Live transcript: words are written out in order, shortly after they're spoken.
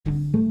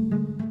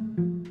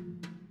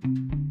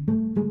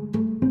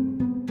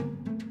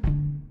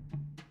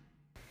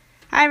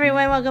Hi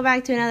everyone, welcome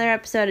back to another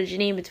episode of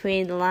Janine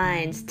Between the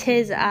Lines.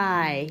 'Tis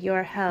I,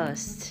 your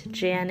host,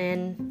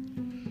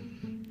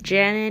 Janin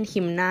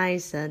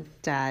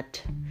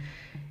Himnaizadat.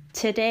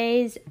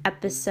 Today's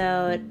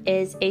episode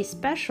is a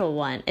special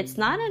one. It's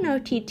not an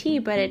OTT,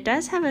 but it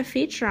does have a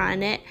feature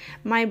on it.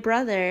 My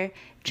brother,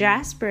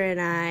 Jasper, and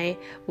I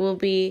will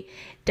be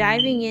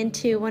diving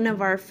into one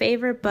of our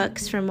favorite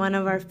books from one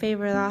of our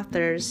favorite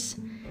authors,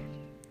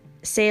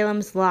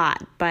 Salem's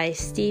Lot by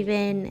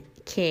Stephen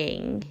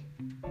King.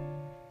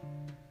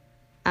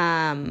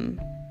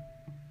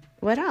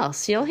 What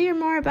else? You'll hear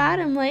more about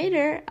him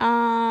later.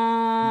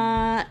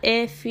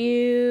 If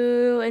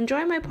you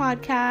enjoy my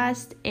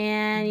podcast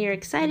and you're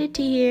excited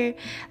to hear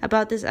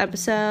about this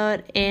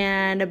episode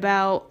and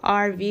about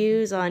our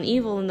views on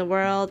evil in the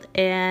world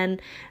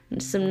and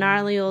some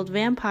gnarly old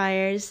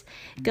vampires,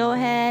 go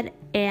ahead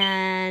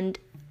and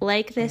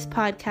like this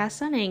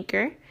podcast on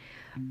Anchor,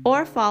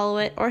 or follow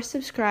it, or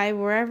subscribe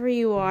wherever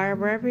you are,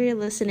 wherever you're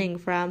listening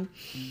from.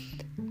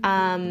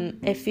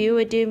 If you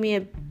would do me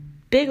a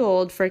big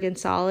old freaking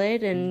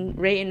solid and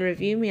rate and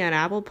review me on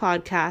Apple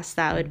Podcasts,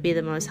 that would be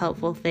the most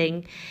helpful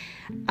thing.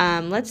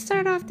 Let's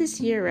start off this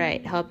year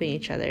right, helping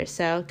each other.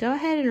 So go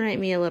ahead and write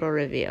me a little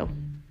review.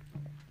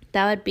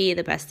 That would be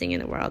the best thing in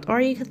the world. Or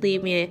you could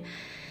leave me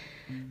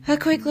a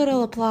quick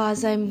little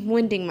applause. I'm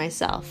winding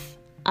myself.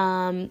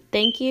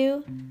 Thank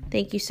you.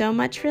 Thank you so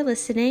much for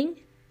listening.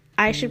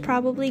 I should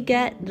probably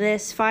get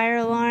this fire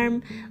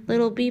alarm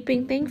little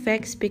beeping thing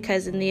fixed,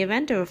 because in the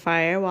event of a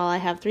fire, while I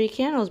have 3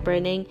 candles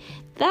burning,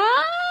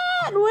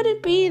 that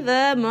wouldn't be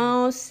the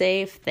most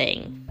safe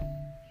thing.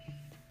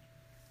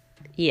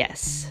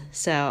 Yes,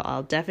 so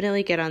I'll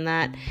definitely get on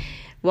that.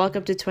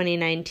 Welcome to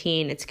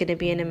 2019. It's going to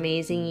be an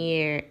amazing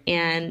year.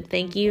 And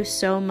thank you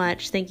so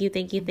much. Thank you.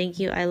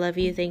 I love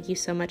you. Thank you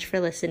so much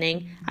for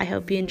listening. I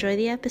hope you enjoy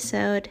the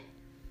episode.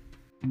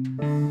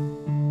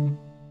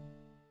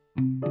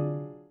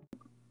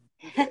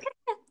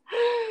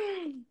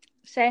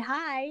 Say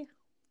hi.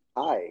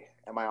 Hi,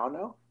 am I on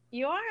now?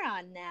 You are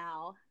on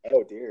now.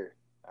 Oh dear,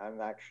 I'm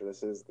actually.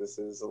 This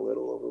is a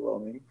little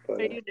overwhelming,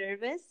 but Are you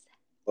nervous?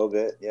 a little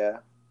bit, yeah.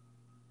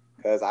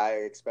 Because I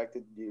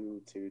expected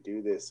you to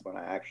do this when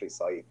I actually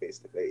saw you face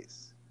to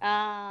face.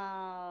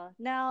 Oh,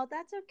 no,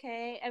 that's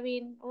okay. I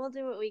mean, we'll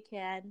do what we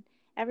can.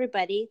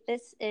 Everybody,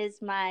 this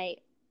is my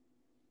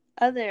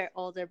other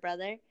older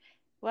brother.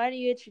 Why don't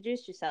you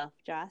introduce yourself,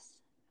 Joss?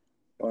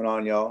 Going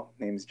on, y'all?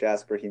 Name's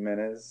Jasper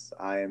Jimenez.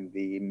 I am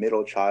the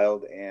middle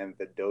child and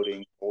the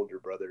doting older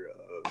brother of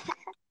an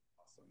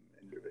awesome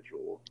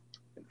individual.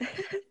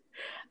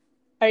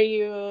 Are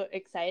you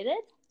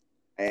excited?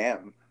 I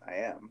am,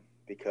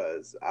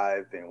 because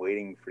I've been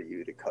waiting for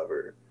you to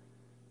cover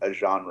a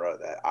genre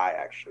that I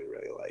actually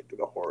really like,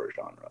 the horror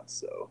genre.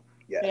 So,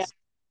 yes. Yeah.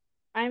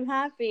 I'm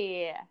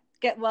happy.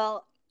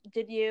 Well,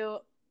 did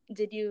you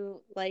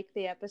like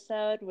the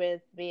episode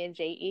with me and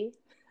J.E.?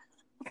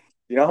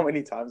 You know how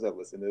many times I've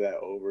listened to that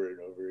over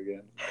and over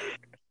again?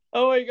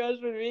 Oh my gosh,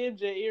 when me and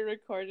J.E.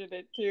 recorded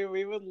it too,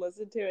 we would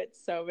listen to it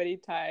so many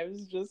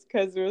times just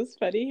because it was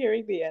funny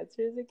hearing the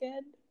answers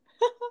again.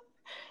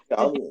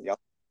 Y'all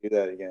do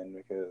that again,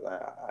 because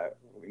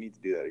we need to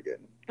do that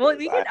again. Well,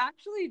 we could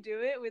actually do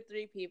it with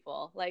 3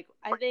 people. Like,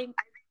 I think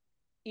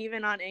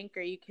even on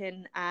Anchor, you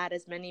can add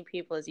as many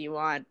people as you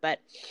want. But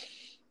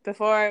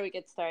before we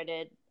get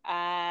started,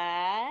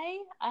 I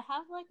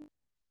have like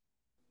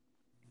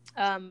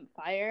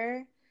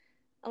fire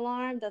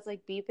alarm that's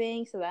like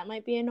beeping, so that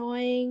might be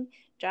annoying.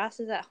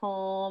 Joss is at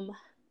home.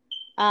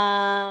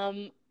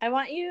 I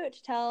want you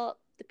to tell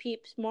the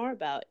peeps more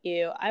about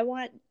you. I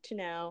want to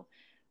know,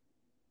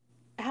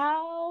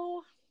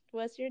 how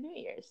was your New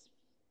Year's?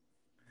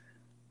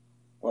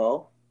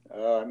 Well,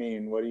 I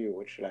mean, what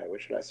should I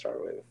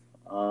start with?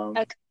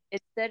 Okay,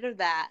 instead of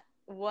that,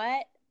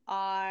 what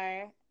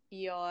are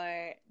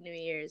your New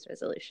Year's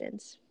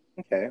resolutions?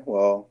 Okay,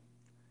 well,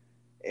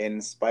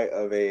 in spite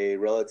of a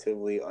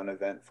relatively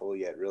uneventful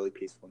yet really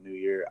peaceful New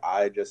Year,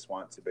 I just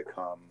want to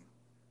become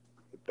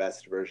the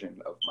best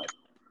version of myself.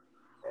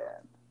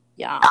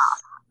 Yeah.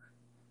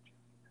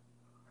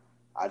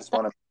 I just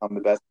want to become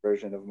the best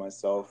version of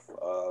myself,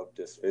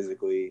 just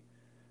physically,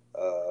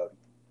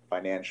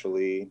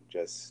 financially,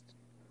 just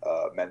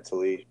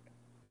mentally.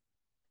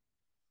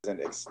 Doesn't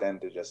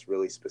extend to just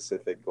really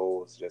specific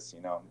goals. Just,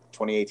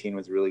 2018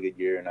 was a really good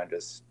year, and I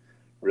just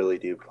really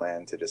do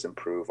plan to just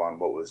improve on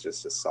what was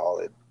just a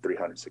solid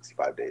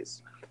 365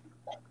 days.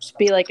 Just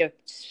be like a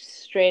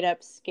straight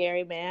up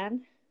scary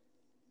man.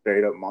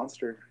 Straight up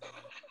monster.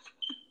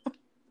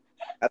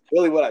 That's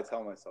really what I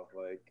tell myself.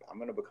 Like, I'm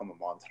gonna become a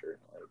monster,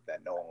 like,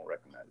 that no one will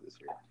recognize this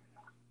year.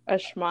 A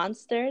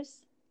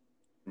schmonsters.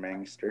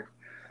 Mangster.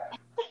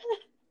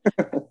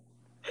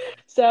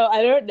 So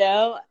I don't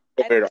know.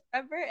 I don't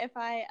remember if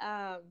I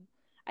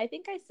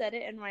think I said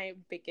it in my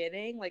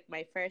beginning, like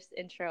my first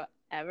intro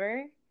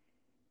ever.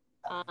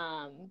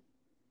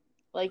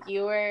 Like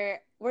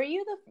were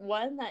you the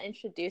one that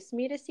introduced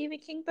me to Stephen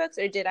King books,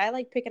 or did I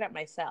like pick it up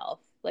myself?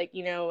 Like,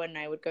 when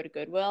I would go to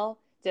Goodwill,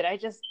 did I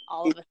just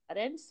all of a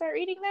sudden start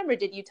reading them, or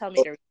did you tell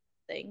me to read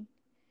something?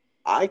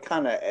 I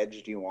kind of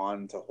edged you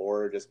on to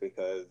horror just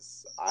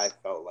because I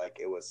felt like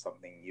it was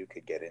something you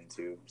could get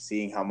into.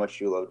 Seeing how much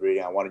you loved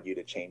reading, I wanted you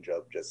to change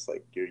up just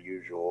like your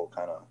usual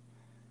kind of What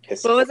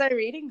history. was I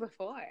reading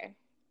before? It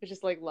was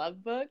just like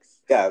love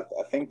books. Yeah,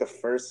 I think the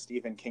first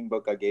Stephen King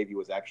book I gave you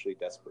was actually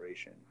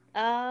Desperation.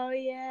 Oh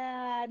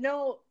yeah,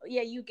 no,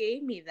 yeah, you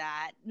gave me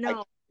that. I No, gave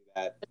you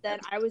that, but then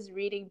I was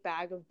reading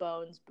Bag of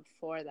Bones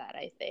before that,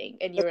 I think,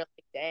 and you were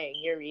like, "Dang,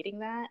 you're reading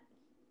that?"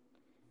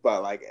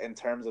 but like in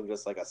terms of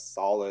just like a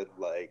solid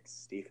like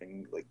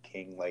Stephen like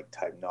King like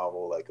type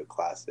novel, like a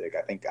classic,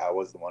 I think I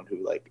was the one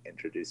who like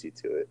introduced you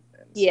to it,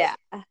 and so Yeah,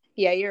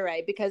 yeah, you're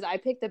right because I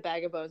picked the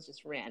Bag of Bones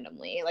just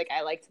randomly. Like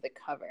I liked the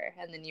cover,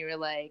 and then you were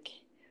like,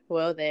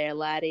 "Whoa there,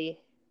 laddie."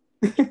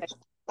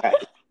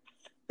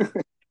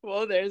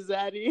 Whoa there,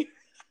 zaddy.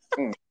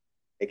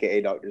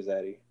 AKA Dr.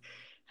 Zaddy.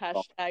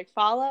 Oh, Hashtag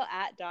follow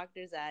at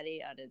Dr.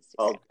 Zaddy on Instagram.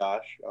 oh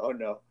gosh, oh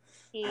no.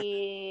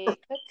 He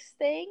cooks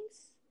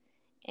things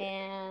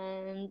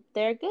and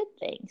they're good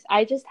things.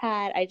 I just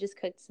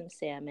cooked some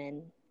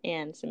salmon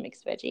and some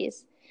mixed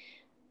veggies.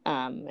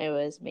 It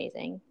was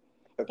amazing.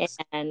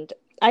 And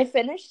I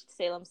finished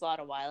Salem's Lot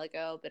a while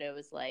ago, but it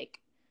was like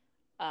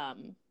I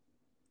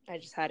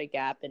just had a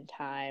gap in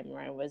time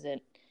where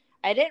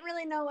I didn't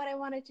really know what I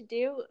wanted to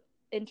do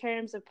in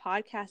terms of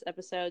podcast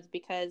episodes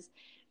because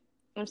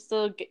I'm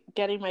still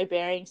getting my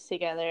bearings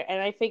together,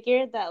 and I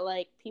figured that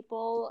like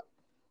people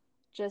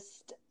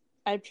just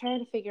I'm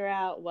trying to figure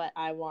out what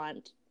I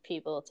want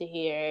people to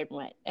hear and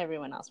what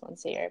everyone else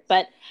wants to hear.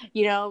 But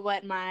you know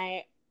what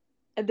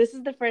this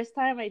is the first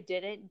time I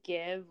didn't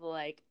give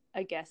like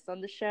a guest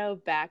on the show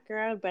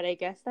background, but I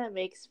guess that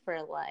makes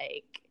for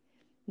like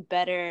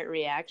better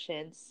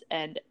reactions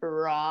and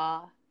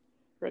raw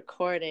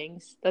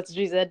recordings. That's what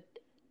she said.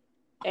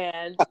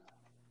 And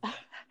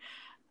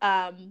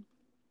um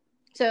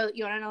so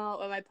you want to know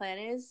what my plan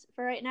is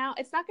for right now?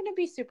 It's not going to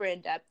be super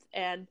in depth,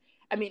 and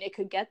I mean it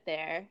could get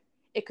there.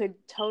 It could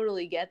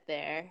totally get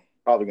there.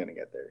 Probably gonna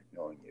get there,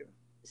 knowing you.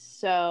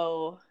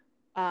 So,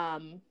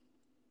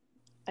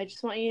 I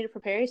just want you to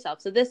prepare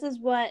yourself. So this is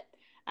what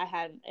I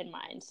had in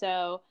mind.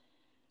 So,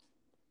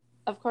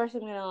 of course, I'm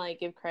gonna like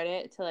give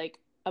credit to like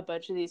a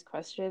bunch of these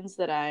questions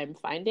that I'm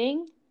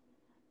finding,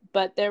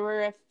 but there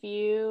were a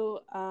few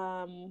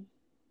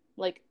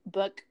like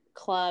book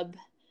club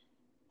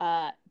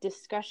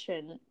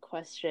discussion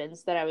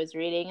questions that I was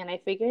reading, and I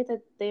figured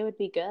that they would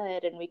be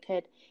good, and we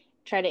could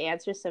try to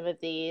answer some of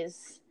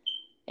these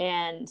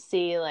and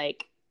see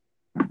like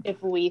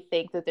if we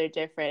think that they're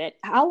different.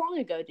 How long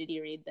ago did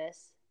you read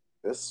this?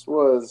 This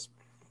was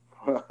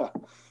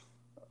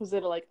Was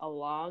it like a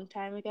long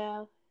time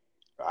ago?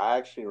 I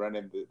actually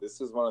rented this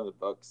is one of the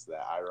books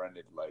that I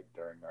rented like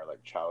during our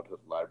like childhood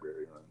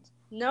library runs.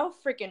 No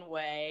freaking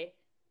way.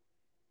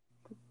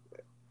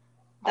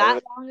 I That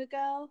really, long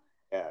ago?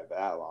 yeah,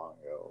 that long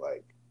ago,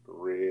 like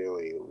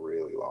really,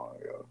 really long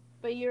ago.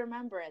 But you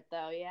remember it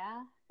though,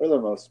 yeah? For the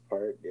most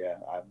part, yeah.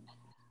 I'm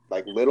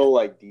like little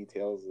like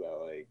details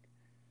that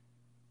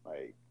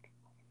like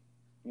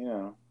you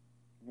know,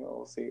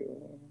 we'll see.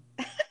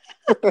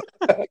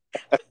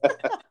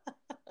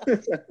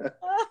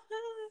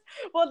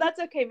 Well, that's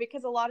okay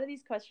because a lot of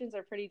these questions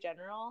are pretty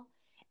general.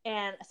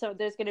 And so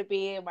there's going to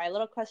be my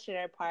little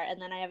questionnaire part,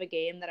 and then I have a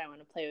game that I want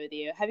to play with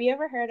you. Have you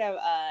ever heard of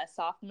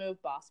soft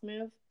move, boss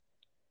move?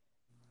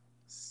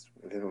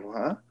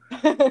 Huh?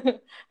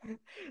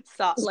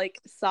 Like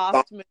Boss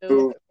soft move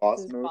move, boss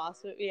versus move.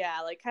 boss move.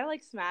 Yeah, like kind of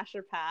like smash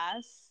or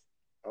pass.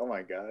 Oh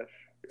my gosh.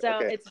 So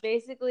Okay. it's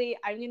basically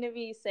I'm gonna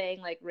be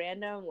saying like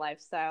random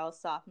lifestyle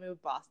soft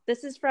move boss.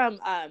 This is from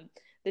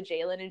the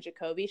Jalen and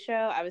Jacoby show.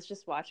 I was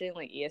just watching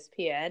like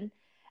ESPN,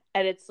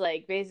 and it's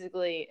like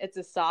basically it's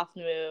a soft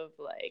move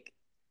like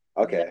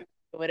no, Okay.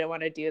 I wouldn't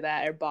want to do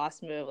that, or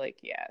boss move like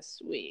yeah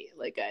sweet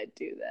like I'd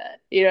do that.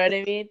 You know what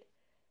I mean?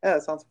 Yeah,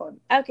 that sounds fun.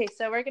 Okay,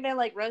 so we're gonna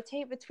like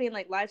rotate between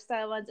like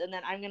lifestyle ones, and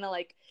then I'm gonna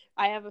like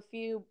I have a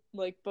few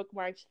like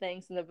bookmarked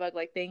things in the book,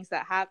 like things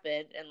that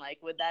happened, and like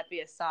would that be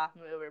a soft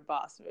move or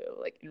boss move,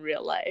 like in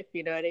real life?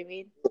 You know what I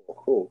mean?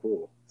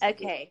 Cool.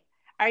 Okay,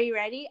 are you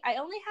ready? I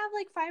only have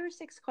like 5 or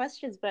 6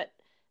 questions, but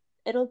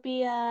it'll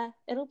be a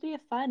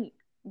fun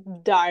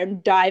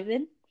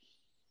diving.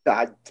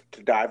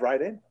 Dive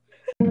right in.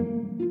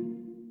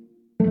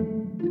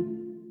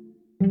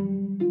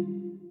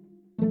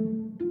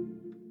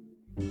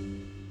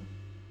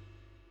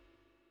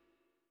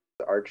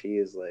 Archie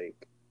is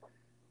like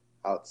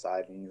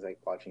outside and he's like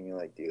watching me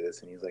like do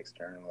this and he's like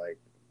starting to like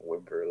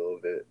whimper a little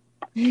bit.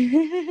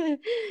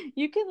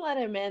 You can let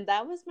him in.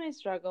 That was my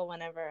struggle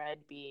whenever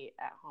I'd be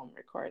at home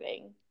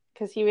recording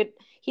because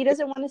he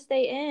doesn't want to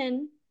stay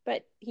in,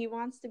 but he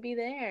wants to be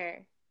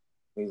there.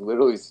 He's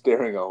literally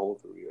staring a hole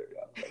through me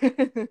right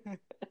now.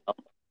 Like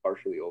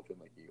partially open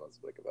like he was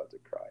like about to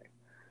cry.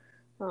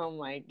 Oh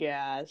my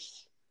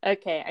gosh.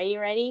 Okay, are you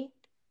ready?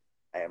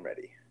 I am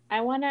ready.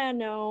 I want to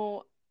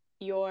know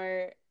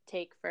your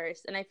take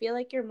first, and I feel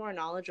like you're more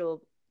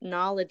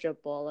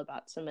knowledgeable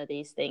about some of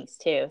these things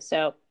too.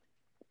 So,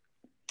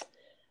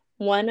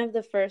 one of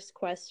the first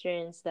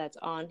questions that's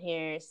on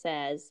here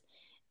says,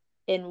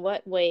 in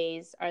what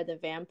ways are the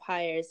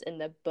vampires in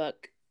the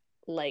book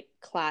like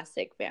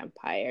classic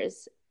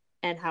vampires,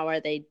 and how are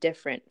they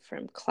different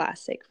from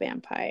classic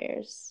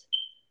vampires?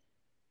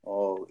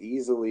 Oh,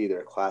 easily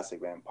they're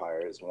classic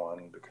vampires.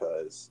 One,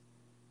 because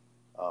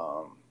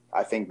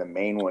I think the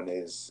main one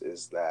is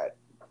that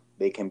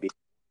they can be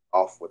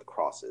off with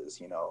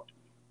crosses. You know,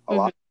 a lot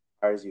Mm-hmm. of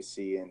vampires you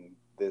see in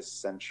this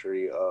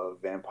century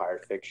of vampire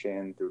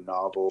fiction through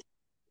novels,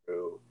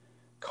 through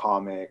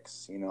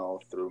comics, you know,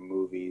 through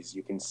movies,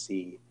 you can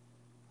see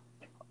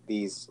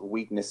these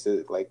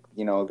weaknesses. Like,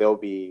 you know, there'll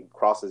be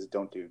crosses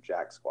don't do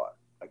jack squat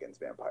against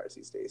vampires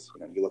these days.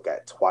 You know, you look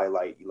at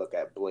Twilight, you look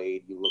at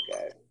Blade, you look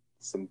at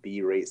some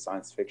B-rate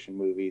science fiction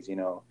movies. You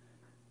know,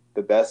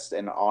 the best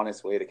and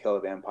honest way to kill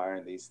a vampire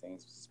in these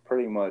things is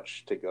pretty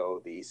much to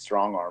go the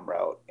strong arm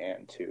route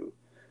and to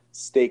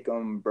stake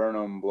them, burn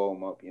them, blow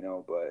them up. You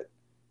know, but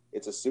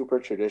it's a super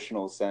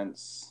traditional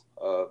sense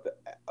of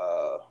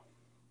uh,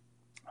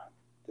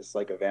 just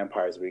like a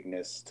vampire's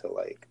weakness to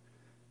like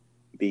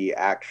be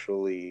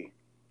actually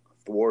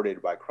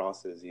thwarted by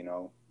crosses, you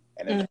know,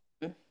 and then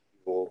Mm-hmm.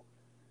 evil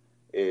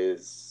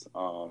is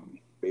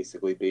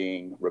basically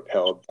being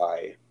repelled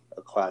by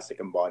a classic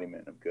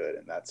embodiment of good,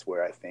 and that's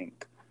where I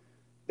think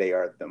they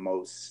are the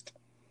most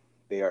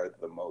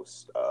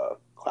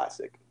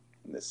classic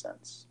in this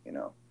sense, you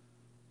know.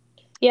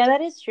 Yeah,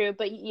 that is true.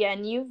 But yeah,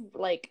 and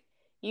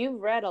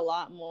you've read a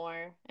lot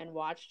more and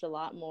watched a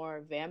lot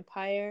more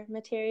vampire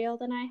material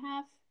than I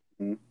have.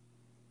 Mm-hmm.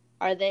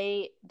 Are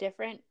they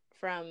different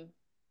from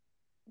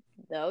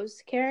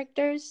those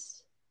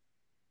characters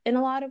in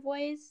a lot of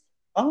ways?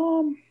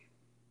 Um,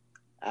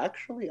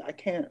 Actually, I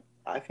can't.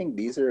 I think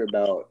these are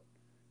about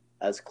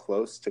as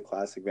close to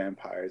classic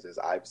vampires as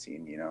I've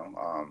seen. You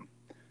know,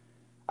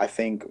 I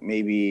think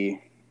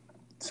maybe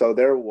so.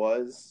 There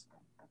was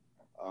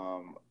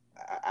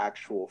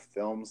actual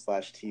film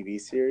slash TV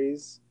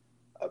series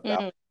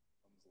about Mm.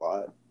 a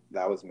lot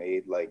that was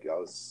made. Like that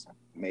was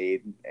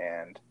made,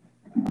 and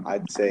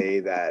I'd say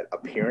that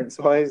appearance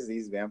wise,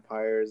 these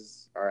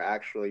vampires are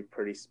actually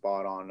pretty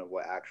spot on of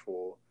what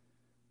actual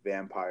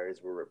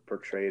vampires were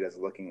portrayed as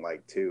looking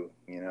like too.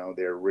 You know,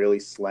 they're really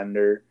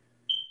slender,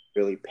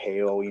 really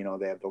pale. You know,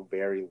 they have the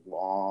very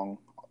long,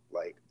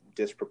 like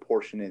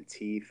disproportionate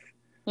teeth.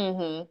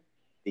 Mm-hmm.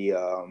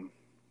 The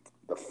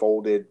the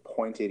folded,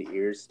 pointed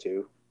ears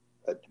too.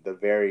 The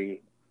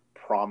very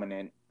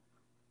prominent,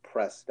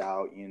 pressed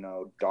out, you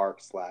know,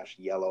 dark slash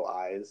yellow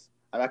eyes.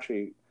 I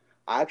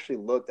actually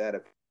looked at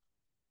it,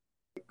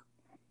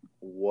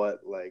 what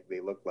like they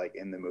look like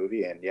in the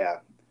movie, and yeah,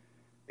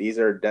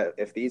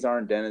 if these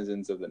aren't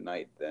denizens of the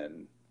night,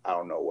 then I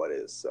don't know what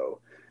is. So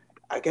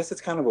I guess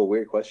it's kind of a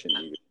weird question.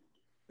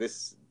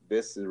 This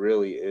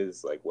really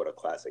is like what a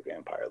classic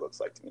vampire looks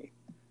like to me.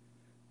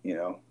 You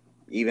know,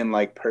 even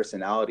like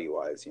personality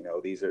wise, you know,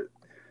 these are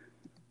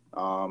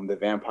the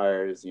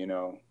vampires. You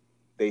know,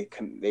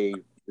 they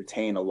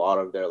retain a lot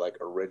of their like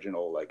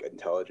original like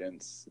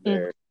intelligence.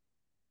 Mm-hmm.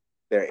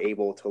 They're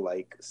able to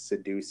like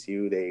seduce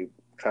you. They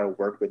try to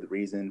work with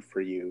reason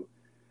for you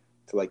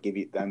to like give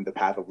you them the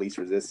path of least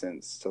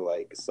resistance to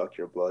like suck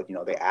your blood. You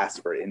know, they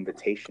ask for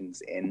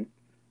invitations in,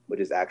 which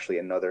is actually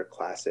another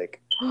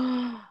classic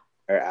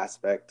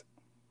aspect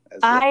as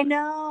well. I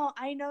know.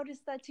 I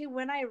noticed that too.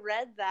 When I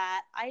read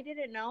that, I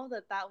didn't know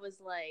that that was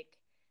like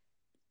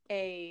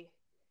a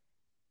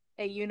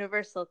a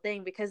universal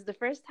thing, because the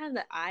first time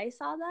that I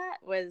saw that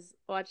was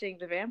watching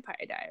The Vampire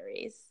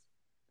Diaries.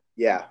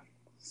 Yeah.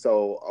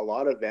 So a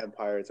lot of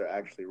vampires are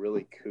actually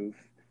really coof,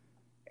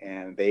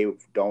 and they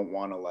don't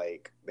want to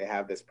like they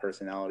have this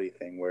personality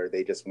thing where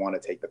they just want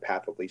to take the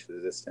path of least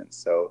resistance.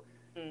 So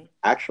Mm.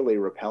 actually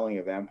repelling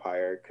a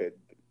vampire could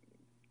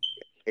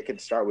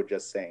start with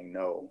just saying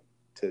no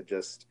to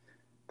just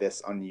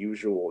this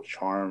unusual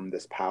charm,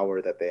 this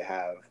power that they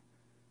have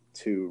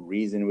to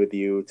reason with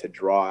you, to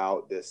draw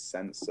out this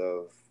sense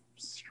of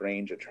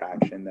strange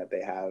attraction that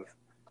they have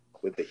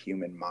with the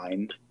human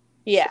mind. So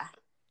Yeah.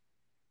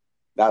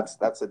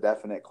 that's a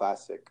definite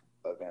classic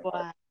of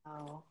vampire.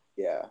 Wow.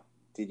 Yeah.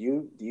 Do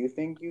you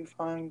think you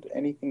find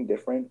anything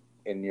different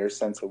in your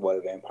sense of what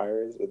a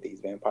vampire is with these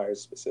vampires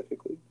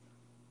specifically?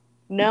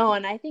 No,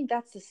 and I think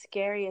that's the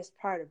scariest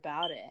part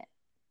about it.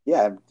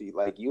 Yeah,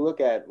 like you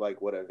look at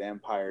like what a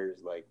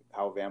vampire's like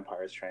how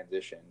vampires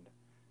transitioned.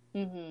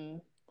 Mm-hmm.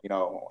 You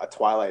know, a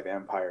Twilight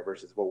vampire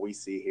versus what we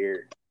see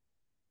here,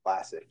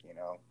 classic. You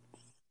know,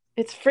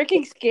 It's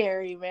freaking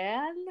scary,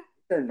 man.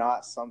 they're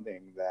not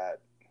something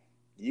that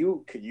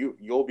you'll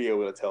be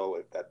able to tell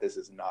that this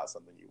is not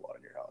something you want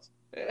in your house.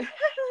 Like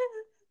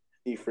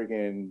see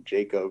freaking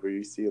Jacob, or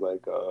you see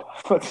like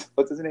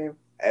what's his name,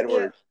 Yeah.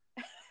 Edward.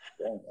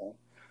 Yeah, man.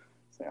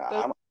 So,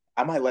 Those,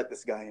 I might let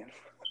this guy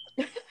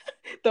in.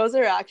 those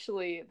are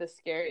actually the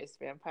scariest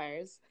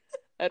vampires.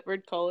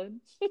 Edward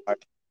Cullen.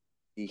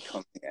 He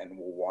come and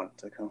will want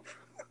to come.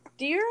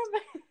 Do you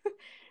remember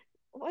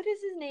what is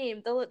his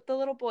name? The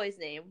little boy's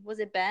name. Was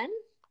it Ben?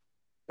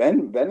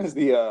 Ben is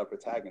the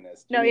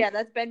protagonist. You No, mean yeah,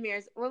 that's Ben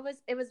Mears. What was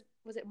it,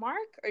 was it Mark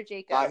or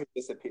the guy Jacob? who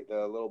disappeared,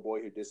 the little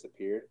boy who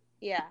disappeared?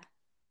 Yeah.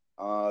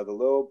 The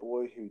little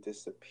boy who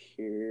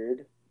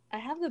disappeared. I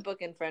have the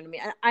book in front of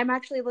me. I'm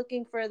actually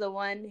looking for the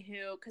one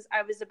who, because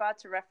I was about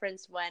to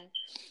reference when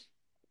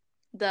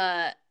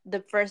the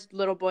first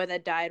little boy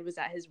that died was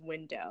at his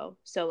window.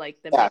 So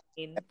like the Yeah,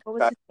 main, what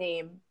was his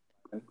name?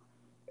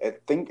 I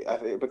think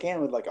it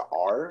began with like a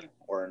R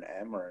or an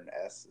M or an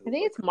S. It I was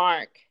think like, it's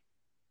Mark.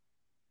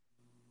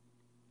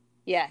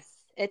 Yes,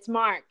 it's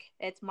Mark.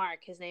 It's Mark.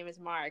 His name is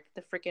Mark,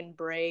 the freaking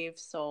brave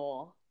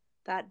soul.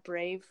 That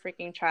brave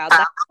freaking child.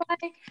 That's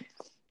why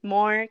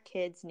more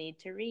kids need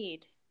to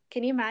read.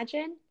 Can you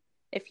imagine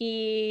if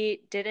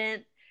he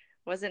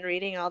wasn't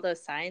reading all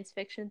those science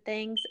fiction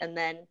things and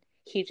then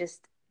he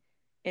just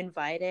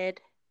invited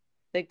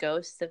the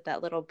ghost of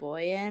that little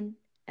boy in,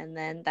 and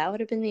then that would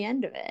have been the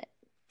end of it.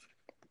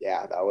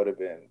 yeah, that would have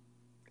been.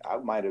 I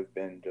might have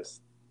been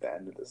just the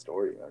end of the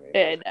story. I mean,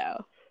 I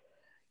know.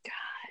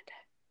 God.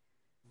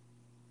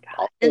 God.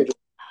 also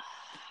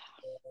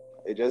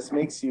it just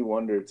makes you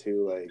wonder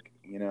too. Like,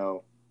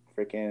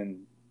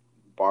 freaking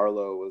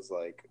Barlow was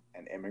like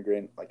an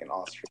immigrant, like an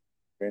Austrian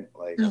immigrant.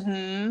 Like,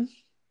 Mm-hmm.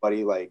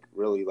 nobody like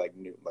really like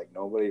knew. Like,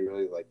 nobody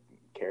really like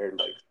cared.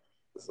 Like,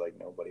 it's like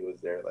nobody was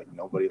there. Like,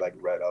 nobody like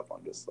read up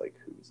on just like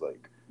who's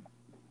like.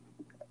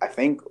 I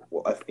think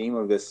a theme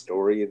of this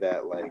story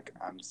that like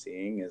I'm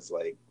seeing is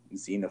like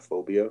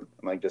xenophobia and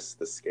like just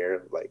the scare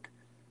of like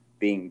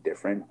being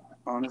different.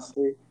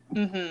 Honestly,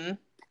 Mm-hmm.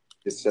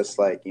 it's just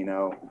like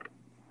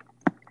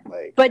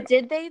like. But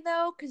did they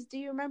though? Because do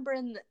you remember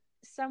in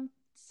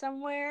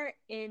somewhere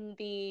in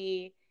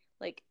the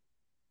like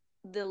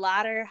the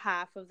latter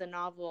half of the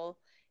novel,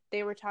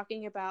 they were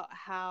talking about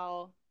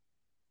how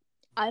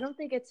I don't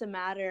think it's a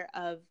matter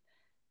of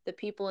the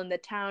people in the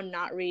town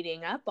not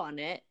reading up on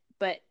it,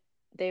 but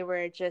they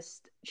were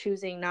just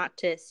choosing not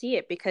to see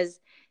it because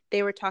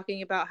they were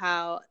talking about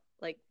how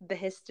like the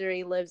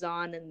history lives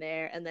on in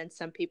there, and then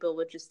some people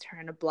would just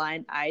turn a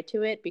blind eye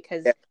to it Yeah,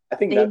 because I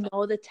think they that's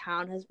know the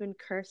town has been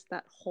cursed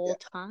that yeah. whole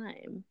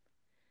time.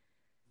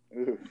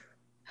 Oof.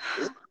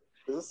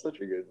 This is such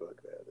a good book,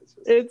 man. It's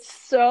just It's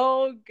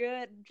so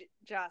good,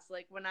 Joss.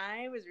 Like when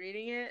I was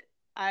reading it,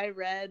 I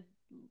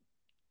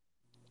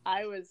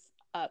was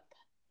up.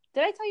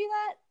 Did I tell you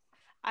that?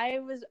 I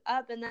was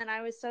up and then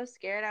I was so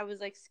scared I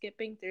was like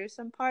skipping through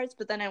some parts,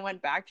 but then I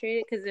went back to read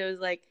it because it was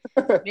like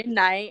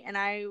midnight and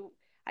I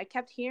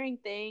kept hearing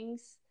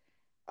things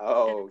and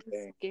oh I was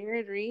dang.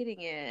 scared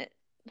reading it.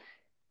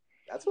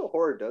 That's what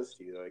horror does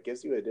to you, though. It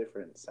gives you a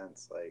different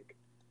sense. Like,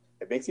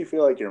 it makes you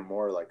feel like you're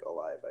more like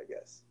alive. I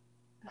guess.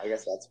 I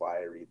guess that's why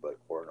I read like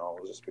horror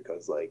novels, just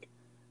because like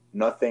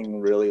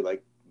nothing really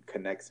like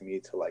connects me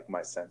to like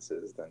my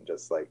senses than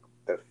just like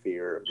the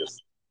fear of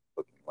just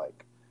looking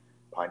like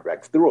pine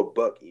rack through a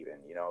book. Even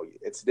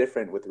it's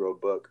different with through a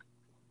book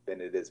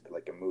than it is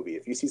like a movie.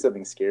 If you see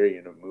something scary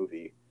in a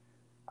movie,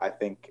 I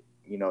think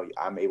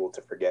I'm able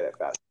to forget it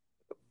fast.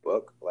 The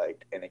book,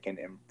 like, and it can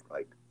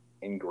like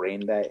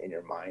ingrain that in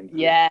your mind.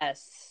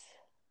 Yes.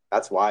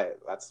 That's why.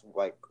 That's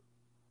like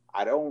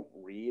I don't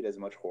read as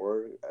much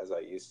horror as I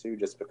used to,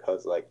 just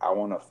because like I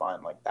want to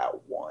find like that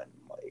one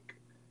like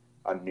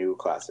a new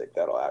classic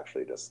that'll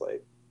actually just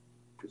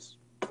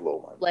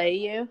blow my Play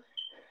you.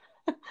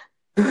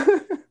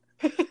 mind.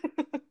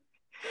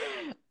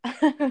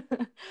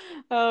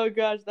 Oh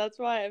gosh, that's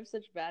why I have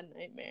such bad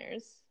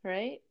nightmares,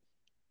 right?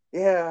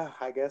 Yeah,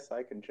 I guess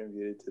I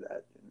contributed to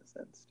that in a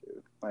sense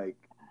too. Like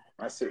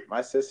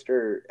my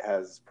sister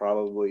has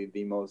probably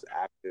the most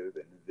active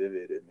and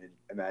vivid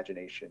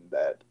imagination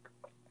that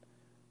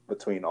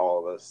between all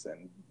of us,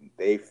 and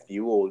they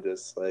fuel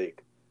just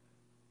like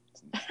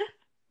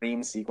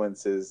dream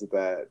sequences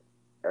that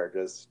are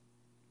just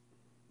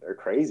they're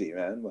crazy,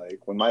 man. Like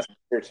when my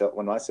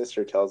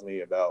sister tells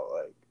me about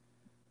like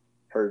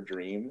her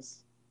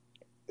dreams,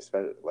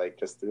 especially like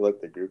just through like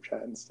the group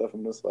chat and stuff,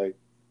 I'm just like,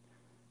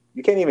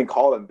 you can't even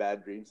call them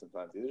bad dreams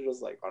sometimes. These are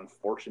just like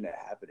unfortunate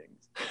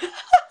happenings.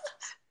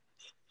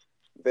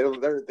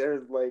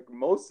 They're like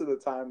most of the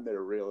time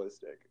they're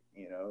realistic,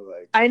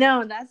 like I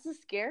know, that's the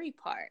scary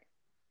part.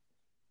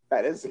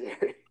 that is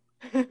scary.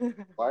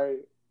 Why?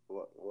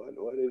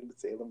 What in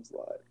Salem's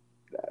Lot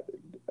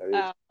happened? I mean,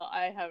 Oh,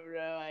 I have no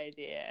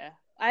idea.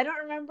 I don't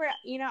remember,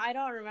 I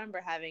don't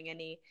remember having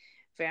any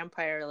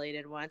vampire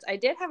related ones. I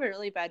did have a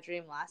really bad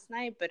dream last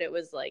night, but it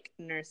was like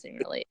nursing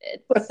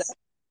related. So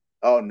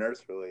oh,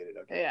 nurse related.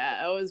 Okay.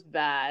 yeah, it was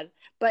bad.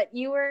 But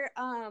you were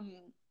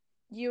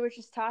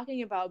just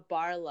talking about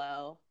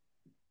Barlow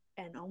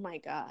and oh my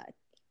god,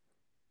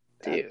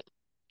 That, dude.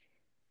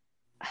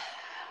 I'm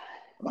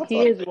not He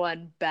talking. is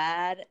one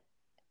bad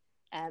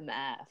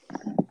MF.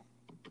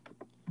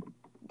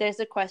 There's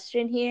a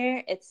question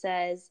here. It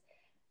says,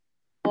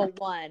 well,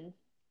 one,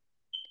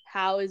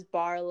 how is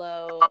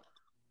Barlow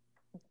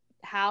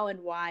how and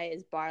why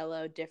is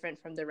Barlow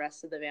different from the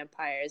rest of the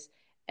vampires,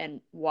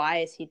 and why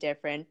is he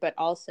different? But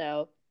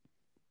also,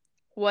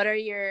 what are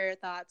your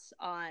thoughts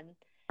on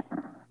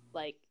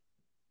like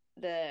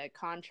the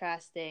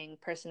contrasting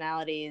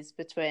personalities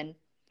between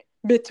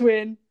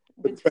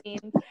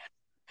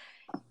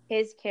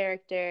his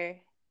character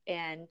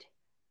and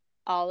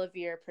all of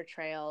your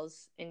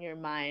portrayals in your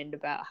mind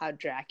about how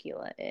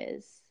Dracula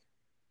is.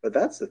 But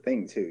that's the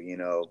thing too, you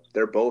know,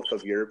 they're both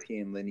of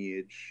European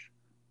lineage.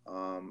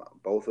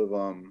 Both of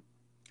them.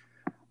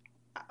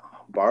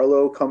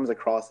 Barlow comes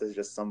across as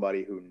just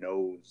somebody who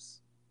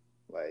knows,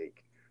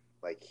 like,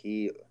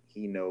 he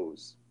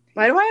knows.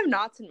 Why do I have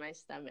knots in my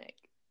stomach?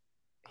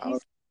 He's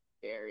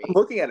scary. I'm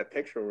looking at a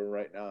picture of him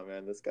right now,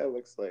 man. This guy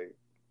looks like,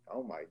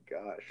 oh my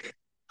gosh.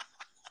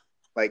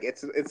 Like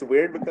it's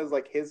weird because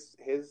like his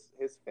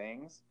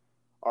fangs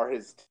are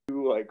his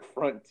two like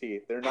front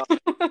teeth. They're not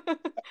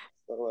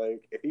so,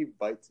 like if he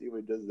bites you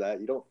and does that,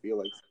 you don't feel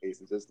like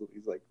space. It's just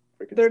he's like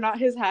freaking. They're not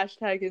his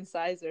hashtag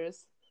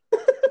incisors.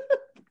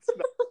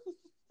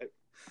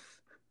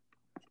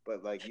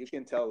 But like you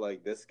can tell,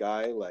 like this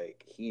guy,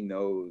 like he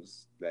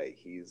knows that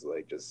he's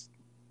like just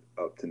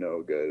up to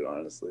no good.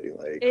 Honestly,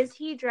 like is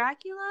he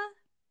Dracula?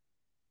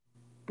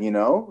 You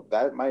know,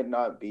 that might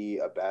not be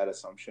a bad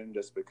assumption,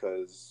 just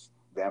because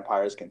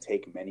vampires can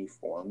take many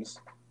forms,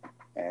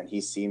 and he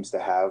seems to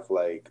have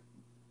like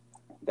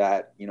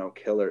that, you know,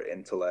 killer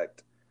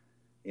intellect.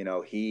 You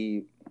know,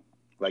 he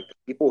like the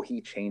people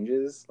he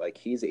changes, like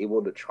he's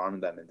able to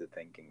charm them into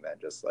thinking that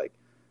just like,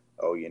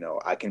 oh, you know,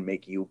 I can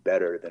make you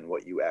better than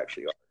what you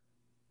actually are.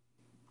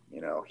 You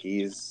know,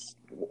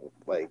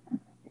 like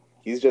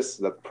he's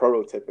just the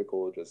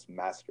prototypical just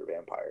master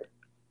vampire.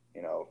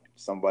 You know,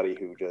 somebody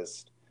who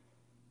just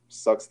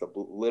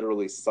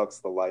literally sucks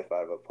the life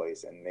out of a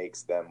place and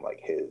makes them like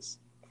his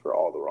for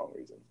all the wrong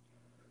reasons.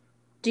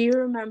 Do you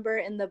remember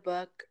in the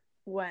book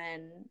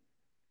when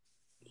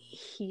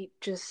he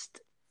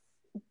just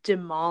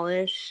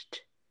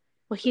demolished?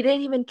 Well, he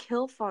didn't even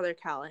kill Father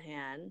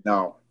Callahan.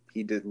 No,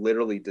 he did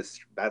literally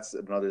that's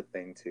another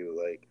thing too.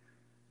 Like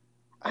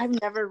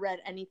I've never read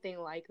anything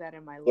like that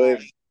in my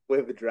life.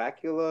 With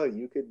Dracula,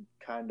 you can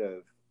kind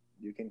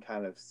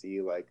of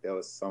see like there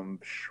was some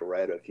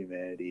shred of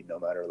humanity, no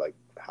matter like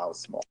how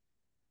small.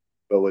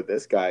 But with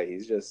this guy,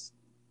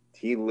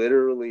 he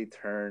literally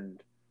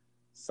turned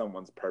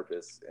someone's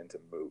purpose into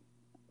moot,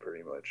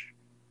 pretty much.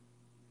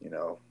 You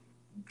know,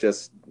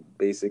 just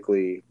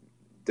basically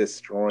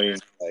destroying,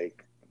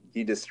 like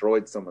he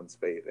destroyed someone's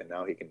faith, and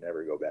now he can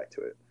never go back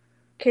to it.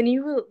 Can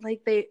you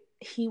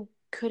he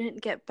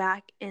couldn't get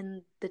back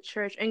in the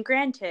church, and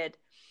granted,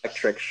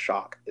 electric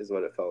shock is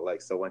what it felt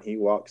like. So when he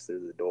walks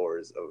through the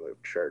doors of a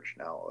church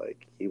now,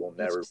 like he will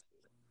never.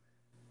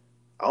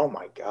 Oh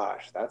my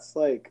gosh, that's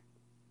like,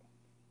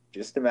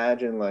 just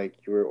imagine like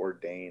you were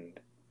ordained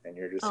and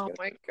you're just. Oh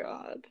my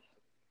god.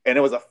 And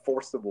it was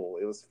forcible.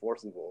 It was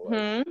forcible.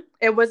 Like,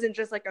 it wasn't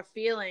just like a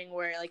feeling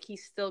where like he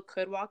still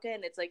could walk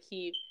in. It's like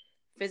he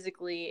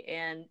physically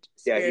and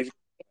spiritually. Yeah, he's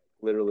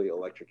literally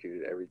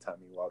electrocuted every time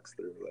he walks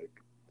through like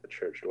the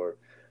church door.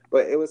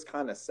 But it was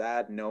kind of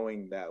sad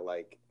knowing that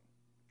like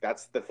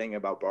that's the thing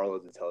about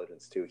Barlow's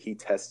intelligence too. He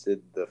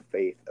tested the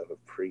faith of a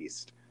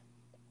priest.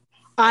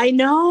 I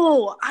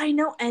know,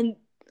 and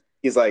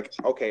he's like,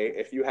 okay,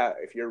 if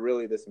you're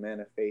really this man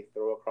of faith,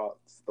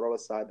 throw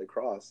aside the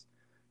cross,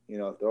 you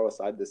know, throw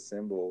aside this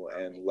symbol,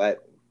 and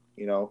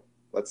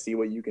let's see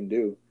what you can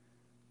do.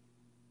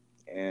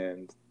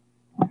 And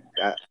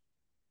that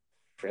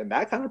in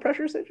that kind of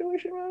pressure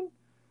situation, man,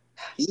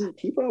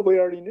 he probably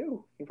already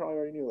knew. He probably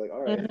already knew, like,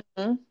 all right,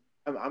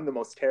 I'm the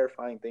most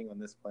terrifying thing on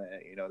this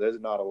planet. You know, there's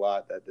not a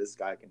lot that this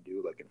guy can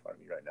do like in front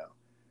of me right now.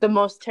 The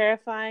most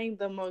terrifying,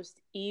 the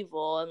most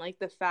evil, and like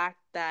the fact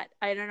that,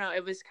 I don't know,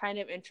 it was kind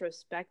of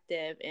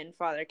introspective in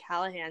Father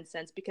Callahan's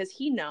sense, because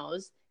he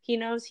knows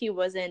he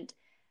wasn't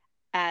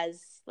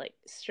as like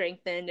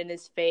strengthened in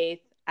his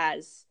faith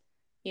as,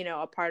 you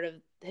know, a part of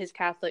his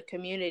Catholic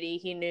community.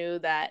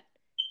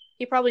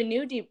 He probably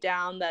knew deep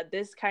down that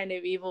this kind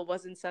of evil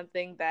wasn't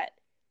something that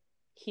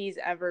he's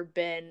ever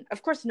been.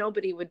 Of course,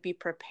 nobody would be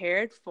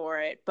prepared for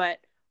it, but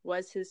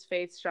was his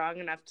faith strong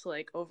enough to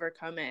like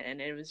overcome it?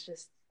 And it was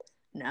just,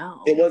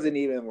 no. It wasn't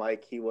even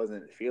like he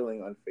wasn't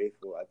feeling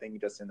unfaithful. I think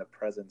just in the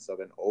presence of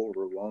an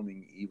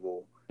overwhelming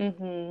evil,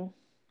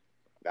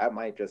 that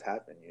might just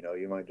happen. You know,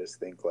 you might just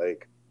think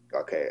like,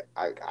 okay,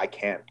 I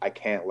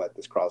can't let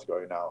this cross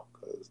go now.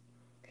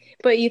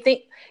 But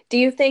do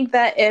you think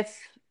that if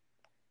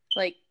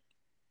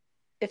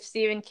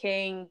Stephen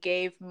King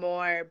gave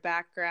more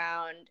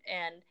background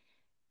and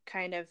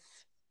kind of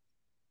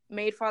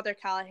made Father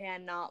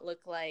Callahan not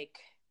look like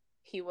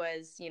he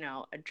was, you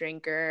know, a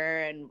drinker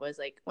and was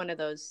like one of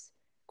those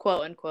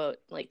quote unquote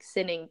like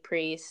sinning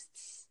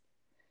priests,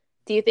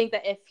 do you think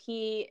that if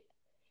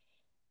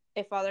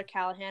Father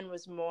Callahan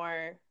was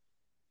more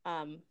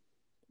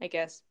I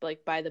guess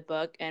like by the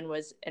book and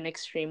was an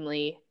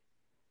extremely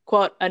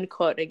quote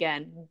unquote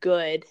again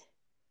good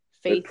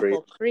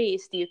faithful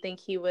priest, do you think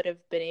he would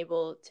have been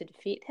able to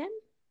defeat him?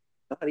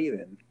 Not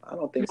even. I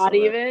don't think Not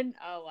even?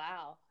 Oh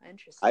wow,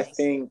 interesting. I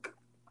think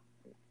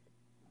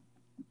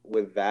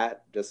with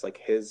that, just like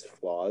his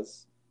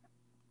flaws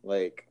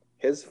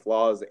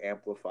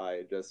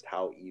amplify just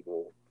how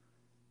evil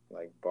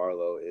like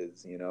Barlow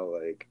is, you know,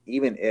 like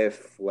even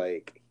if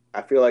like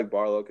I feel like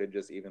Barlow could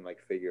just even like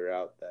figure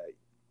out that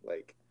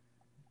like,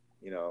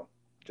 you know,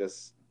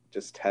 just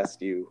just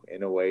test you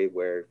in a way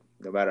where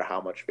no matter how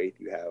much faith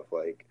you have,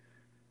 like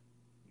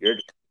you're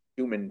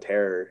human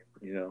terror,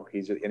 you know,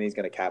 he's going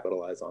to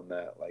capitalize on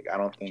that. Like, I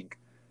don't think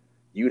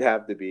you'd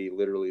have to be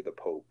literally the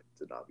Pope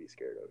to not be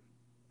scared of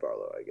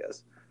Barlow, I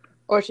guess.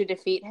 Or to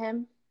defeat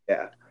him?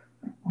 Yeah.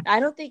 I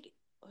don't think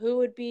who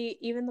would be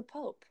even the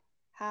Pope.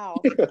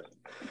 How? You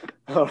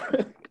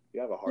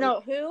have a heart.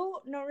 No, who?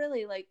 No,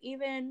 really. Like,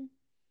 even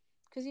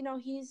because, you know,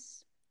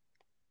 he's,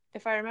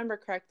 if I remember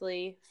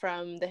correctly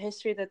from the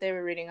history that they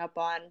were reading up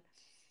on,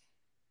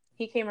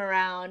 he came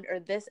around, or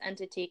this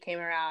entity came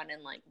around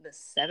in like the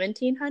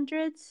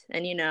 1700s,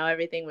 and, you know,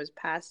 everything was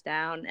passed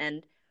down.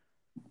 And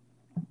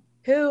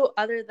who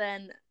other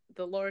than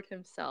the Lord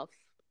himself?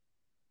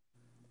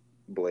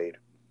 Blade.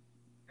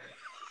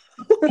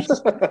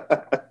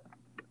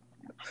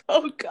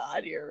 Oh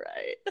God, you're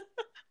right.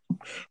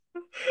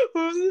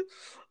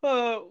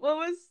 What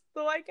was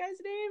the white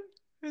guy's name?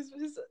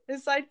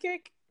 His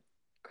sidekick?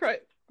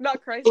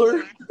 Not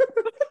Chrysler.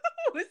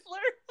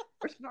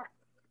 Whistler.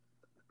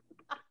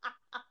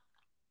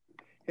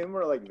 Him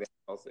or like Van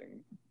Helsing.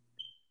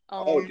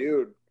 Oh,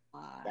 dude,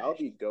 gosh. that would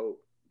be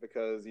dope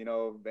because you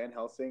know Van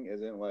Helsing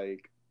isn't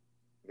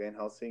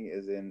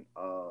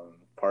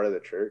part of the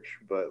church,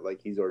 but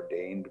like he's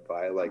ordained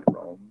by like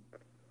Rome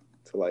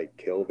to like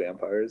kill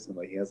vampires, and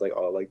like he has like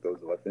all like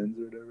those weapons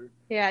or whatever.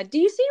 Yeah. Do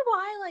you see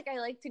why like I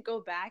like to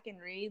go back and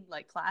read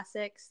like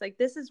classics? Like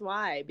this is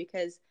why,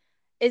 because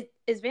is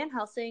Van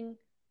Helsing,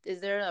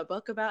 is there a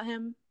book about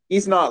him?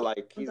 He's not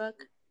like he's.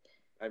 Book?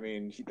 I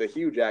mean, the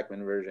Hugh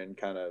Jackman version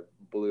kind of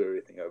blew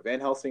everything up. Van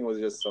Helsing was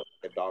just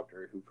a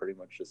doctor who pretty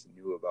much just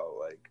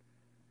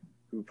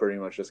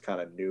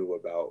kind of knew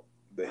about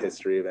the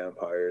history of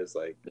vampires.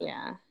 Like,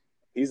 Yeah.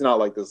 He's not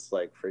like this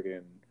like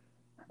friggin'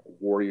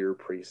 warrior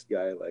priest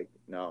guy. Like,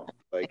 no,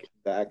 like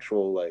the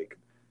actual like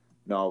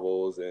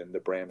novels and the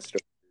Bram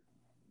Stoker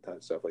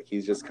type stuff. Like,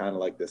 he's just kind of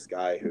like this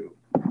guy who's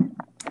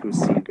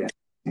seen vampires.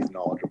 He's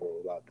knowledgeable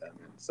about them,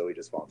 and so he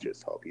just volunteers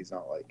to help. He's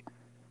not like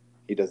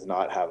he does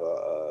not have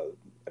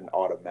an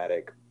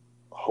automatic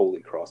holy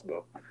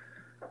crossbow.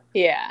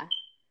 Yeah.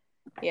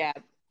 Yeah.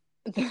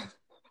 That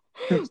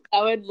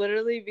would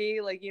literally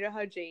be like, you know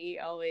how JE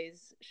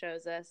always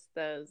shows us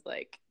those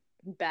like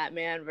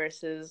Batman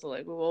versus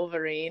like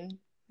Wolverine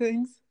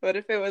things? What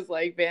if it was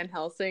like Van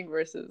Helsing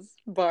versus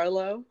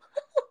Barlow?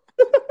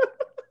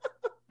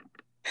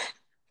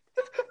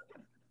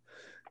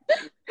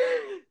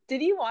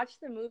 Did you watch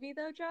the movie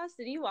though, Joss?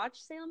 Did you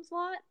watch Salem's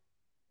Lot?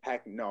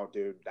 Heck no,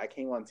 dude. That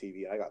came on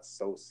TV. I got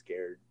so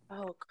scared.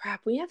 Oh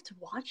crap, we have to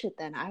watch it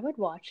then. I would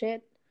watch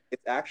it.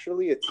 It's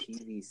actually a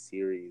TV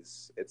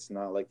series. It's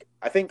not like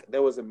I think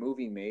there was a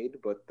movie made,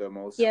 but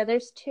Yeah,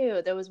 there's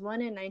two. There was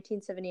one in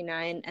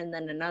 1979 and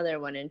then another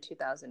one in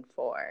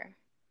 2004. I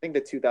think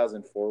the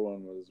 2004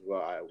 one was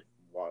what I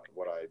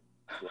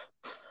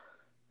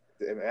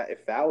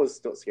if that was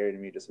still scary to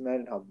me, just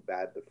imagine how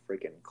bad the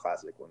freaking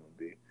classic one would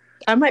be.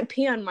 I might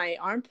pee on my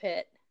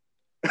armpit.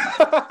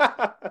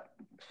 Oh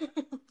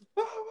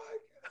my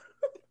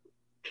god.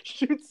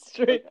 Shoot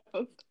straight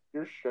up.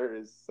 Your shirt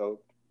is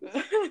soaked.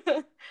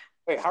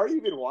 Wait, how are you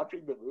even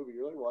watching the movie?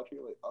 You're like watching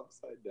it like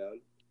upside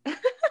down.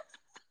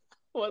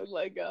 One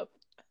leg up.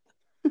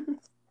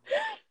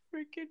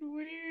 Freaking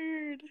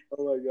weird.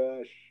 Oh my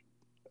gosh.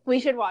 We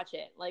should watch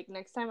it. Like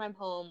next time I'm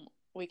home,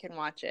 we can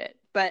watch it.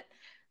 But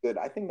good.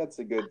 I think that's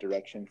a good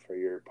direction for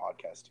your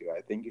podcast too.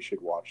 I think you should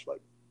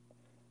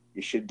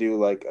you should do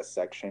like a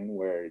section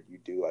where you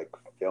do like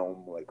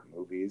film like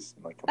movies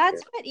and like compare.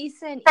 That's what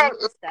Issa and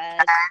Eva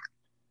said.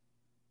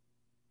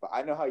 But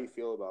I know how you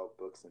feel about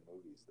books and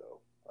movies though.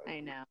 Like, I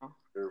know.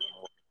 You're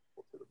more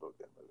to the book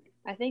than movie.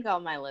 I think all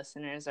my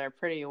listeners are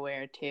pretty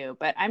aware too,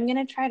 but I'm going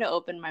to try to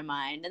open my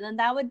mind, and then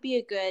that would be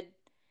a good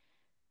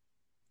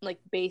like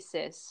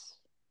basis,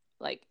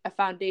 like a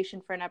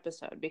foundation for an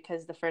episode,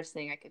 because the first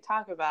thing I could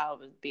talk about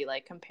would be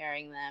like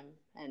comparing them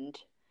and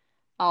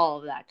all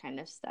of that kind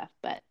of stuff.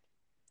 But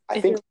I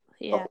think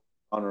the whole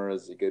genre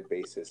is a good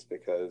basis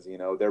because, you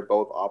know, they're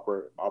both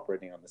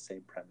operating on the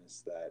same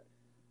premise that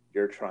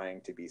you're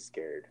trying to be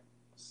scared.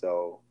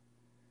 So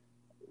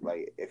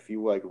like if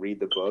you like read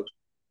the book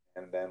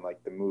and then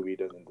like the movie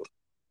doesn't go,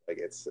 like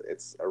it's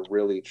a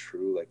really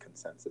true like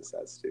consensus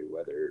as to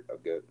whether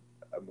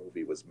a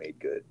movie was made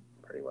good,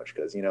 pretty much,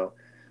 because you know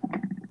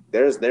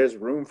there's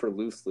room for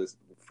looseness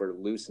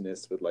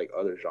with like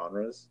other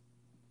genres,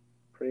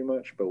 pretty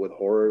much, but with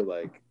horror,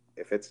 like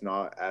if it's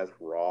not as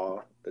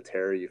raw the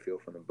terror you feel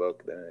from the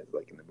book than it's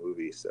like in the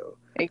movie. So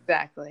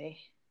exactly.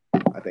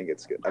 I think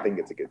it's good. I think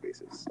it's a good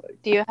basis.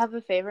 Like, do you have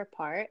a favorite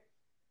part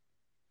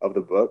of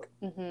the book?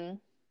 Mm-hmm.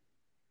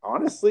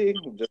 Honestly,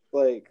 just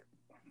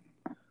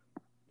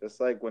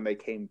like when they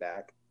came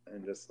back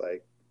and just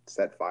like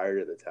set fire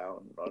to the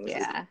town. Honestly,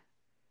 yeah,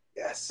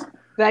 yes,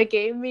 that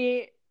gave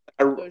me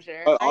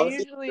closure. Honestly, I my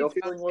usually real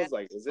feeling was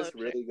like, is this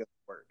closure. really gonna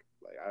work?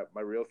 Like,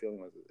 my real feeling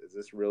was, is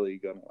this really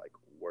gonna like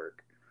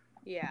work?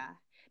 Yeah.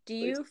 Do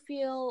you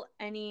feel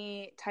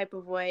any type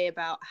of way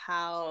about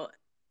how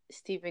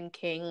Stephen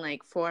King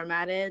like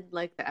formatted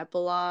like the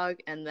epilogue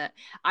and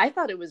I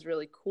thought it was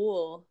really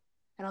cool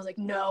And I was like,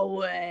 no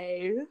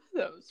way.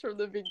 That was from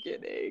the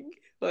beginning.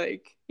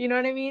 Like, you know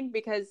what I mean?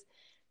 Because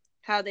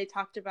how they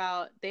talked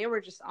about they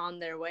were just on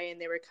their way and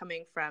they were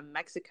coming from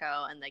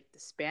Mexico and like the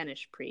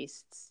Spanish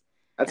priests.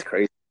 That's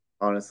crazy.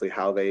 Honestly,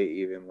 how they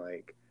even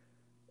like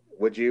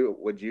would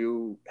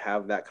you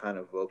have that kind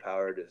of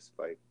willpower? Just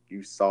like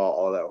you saw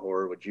all that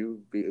horror, would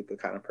you be the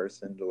kind of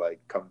person to like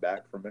come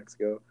back from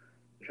Mexico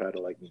and try to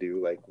like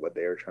do like what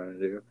they were trying to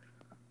do?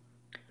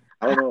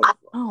 I don't know if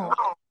I would have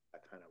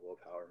that kind of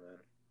willpower, man.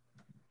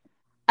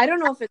 I don't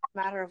know if it's a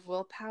matter of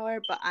willpower,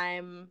 but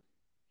Do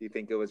you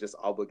think it was just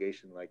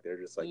obligation? Like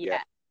they're just like, yeah,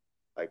 yeah.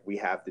 like we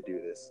have to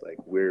do this. Like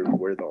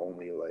we're the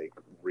only like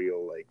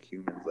real like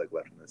humans like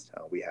left in this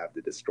town. We have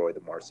to destroy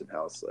the Marston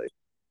house. Like,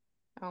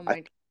 Oh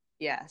my God.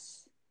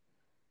 Yes.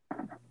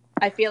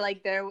 I feel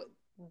like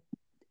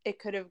it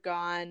could have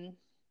gone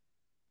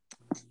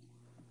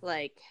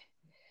like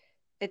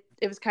it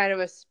was kind of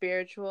a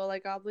spiritual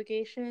like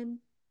obligation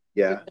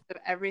yeah, because of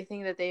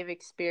everything that they've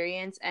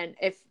experienced. And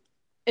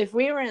if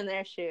we were in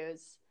their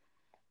shoes,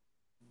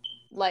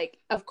 like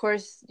of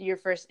course your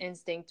first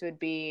instinct would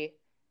be,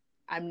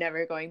 I'm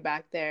never going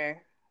back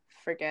there.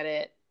 Forget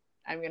it.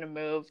 I'm going to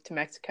move to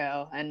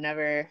Mexico and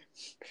never.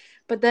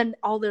 But then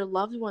all their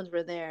loved ones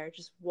were there,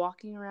 just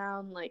walking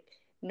around like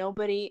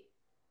nobody,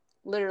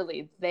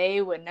 literally, they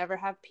would never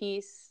have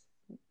peace.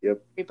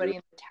 yep, Everybody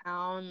in the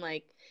town,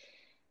 like,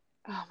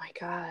 oh my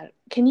God.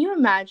 Can you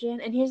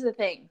imagine? And here's the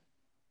thing,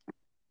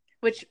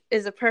 which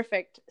is a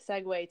perfect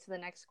segue to the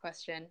next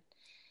question.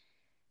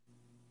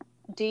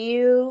 Do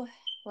you,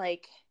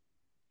 like,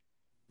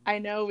 I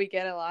know we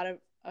get a lot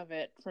of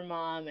it from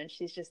mom, and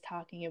she's just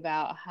talking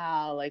about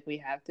how like we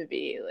have to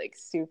be like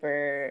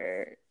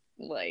super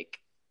like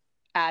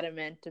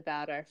adamant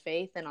about our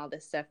faith and all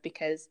this stuff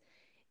because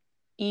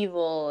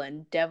evil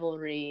and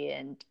devilry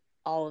and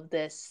all of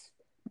this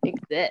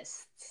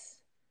exists.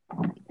 You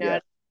know yeah,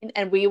 what I mean?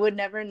 And we would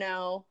never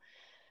know.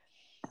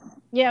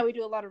 Yeah, we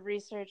do a lot of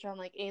research on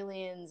like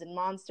aliens and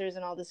monsters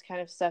and all this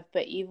kind of stuff,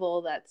 but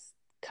evil that's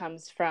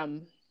comes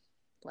from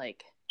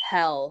like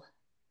hell,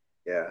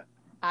 yeah.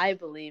 I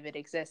believe it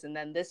exists. And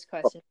then this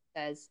question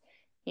says,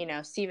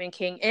 Stephen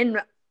King, in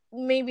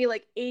maybe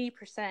like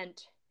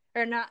 80%,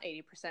 or not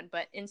 80%,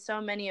 but in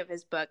so many of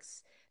his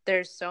books,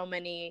 there's so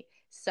many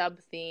sub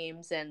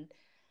themes and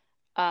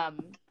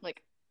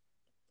like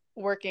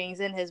workings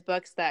in his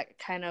books that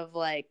kind of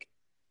like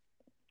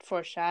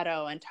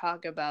foreshadow and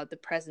talk about the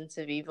presence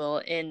of evil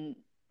in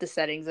the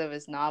settings of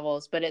his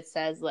novels. But it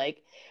says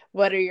like,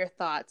 what are your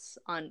thoughts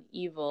on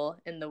evil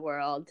in the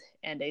world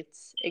and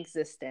its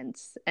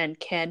existence, and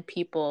can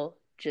people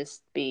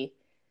just be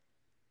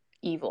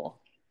evil?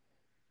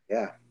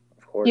 Yeah,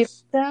 of You think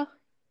course. so?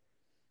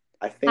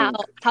 I how think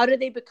how do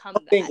they become I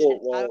think that,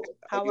 and are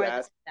how you are they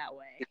asking that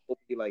way? people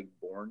to be like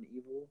born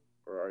evil,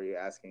 or are you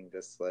asking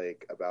just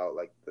like about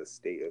like the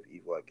state of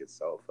evil like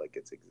itself, like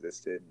its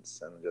existence,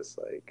 and just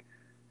like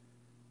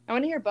I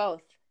want to hear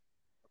both.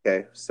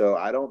 okay, so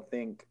I don't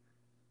think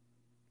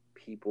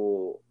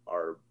people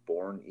are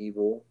born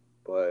evil,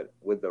 but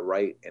with the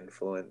right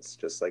influence,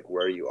 just like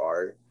where you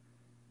are,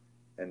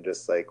 and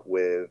just like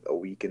with a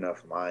weak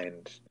enough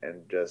mind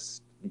and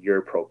just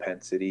your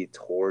propensity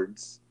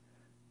towards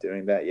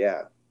doing that,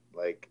 yeah,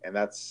 like, and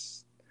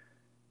that's,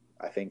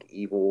 I think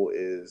evil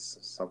is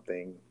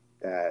something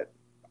that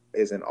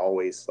isn't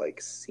always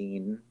like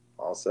seen.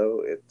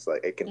 Also, it's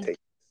like it can take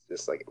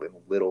just like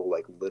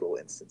little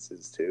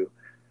instances too.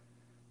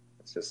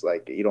 It's just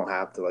like you don't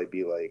have to like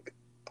be like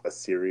a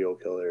serial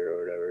killer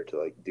or whatever to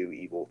like do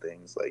evil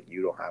things. Like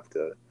you don't have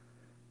to,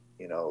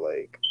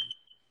 like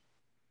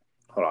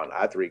hold on.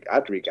 I have to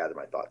regather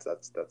my thoughts.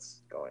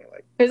 That's going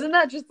like Isn't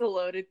that just a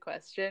loaded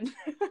question?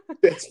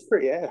 it's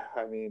pretty, yeah.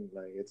 I mean,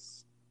 like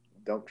it's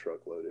dump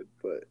truck loaded,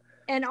 but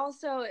And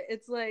also,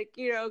 it's like,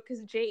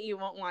 because JE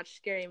won't watch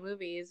scary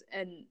movies,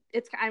 and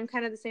I'm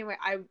kind of the same way.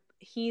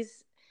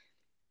 He's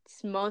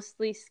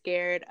mostly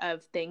scared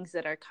of things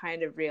that are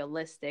kind of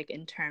realistic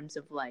in terms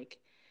of like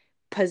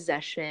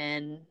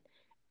possession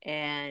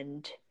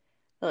and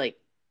like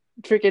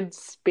freaking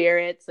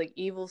spirits, like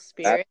evil that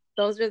spirits.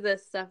 Those are the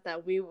stuff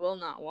that we will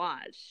not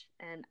watch,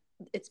 and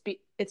it's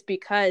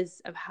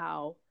because of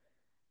how,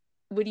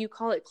 would you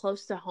call it,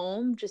 close to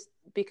home, just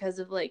because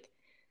of like,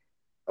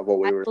 of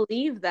what I we were, of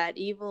believe that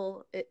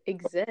evil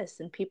exists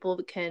and people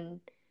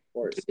can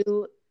course.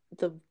 do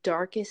the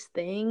darkest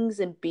things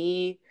and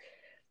be.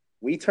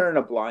 We turn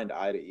a blind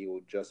eye to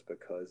evil just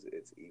because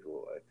it's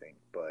evil, I think,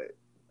 but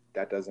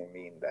that doesn't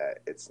mean that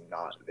it's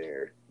not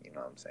there. You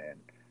know what I'm saying?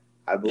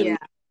 I believe Yeah.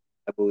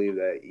 I believe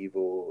that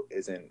evil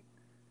isn't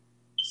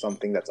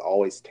something that's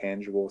always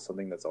tangible,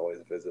 something that's always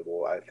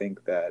visible. I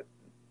think that,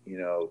 you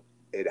know,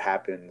 it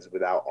happens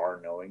without our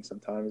knowing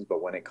sometimes,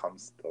 but when it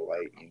comes to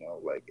light,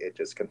 like it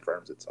just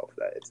confirms itself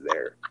that it's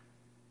there.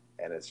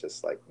 And it's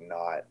just like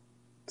not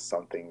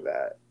something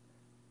that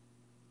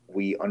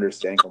we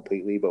understand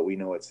completely, but we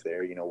know it's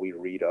there. We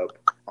read up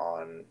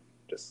on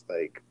just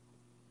like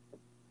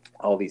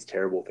all these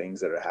terrible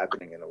things that are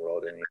happening in the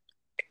world, and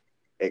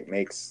it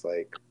makes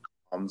like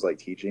mom's like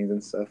teachings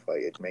and stuff,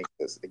 like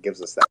it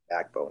gives us that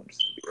backbone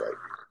just to be like,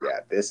 yeah,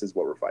 this is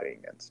what we're fighting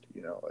against,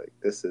 like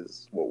this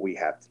is what we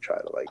have to try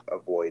to like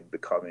avoid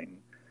becoming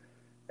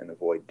and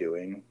avoid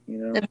doing.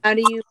 And how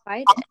do you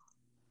fight it?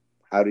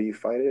 How do you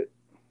fight it?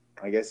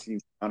 I guess you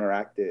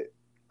counteract it.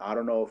 I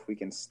don't know if we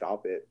can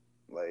stop it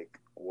like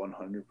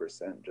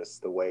 100%,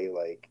 just the way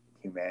like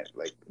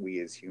like we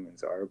as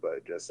humans are,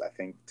 but just I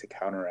think to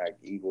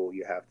counteract evil,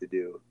 you have to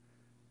do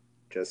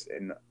just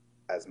in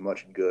as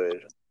much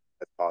good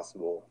as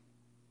possible.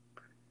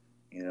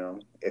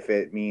 If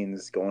it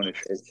means going to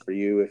church for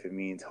you, if it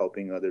means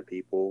helping other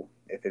people,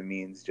 if it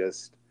means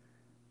just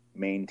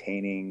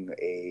maintaining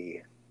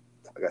a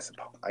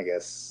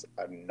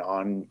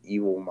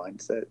non-evil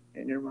mindset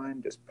in your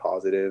mind, just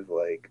positive,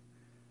 like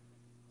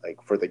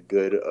for the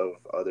good of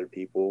other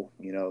people,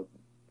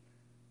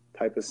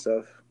 type of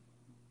stuff.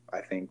 I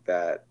think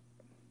that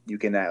you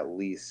can at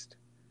least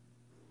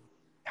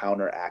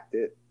counteract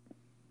it,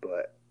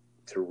 but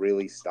to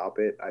really stop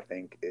it, I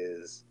think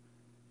is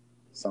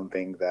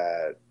something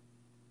that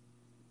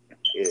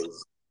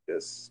is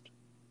just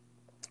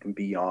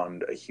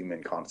beyond a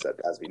human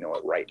concept as we know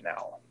it right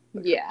now.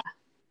 Yeah.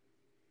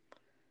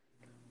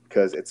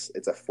 Because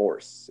it's a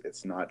force.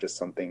 It's not just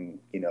something,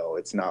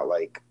 it's not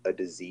like a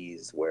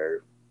disease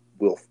where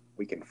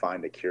we can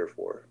find a cure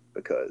for,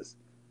 because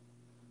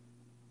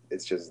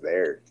it's just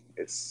there.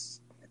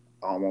 It's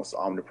almost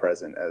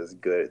omnipresent as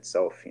good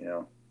itself.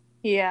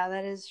 Yeah,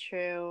 that is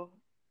true.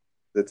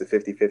 It's a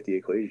 50-50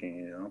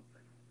 equation.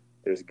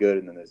 There's good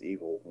and then there's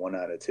evil, one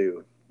out of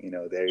two.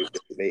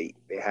 They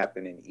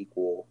happen in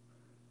equal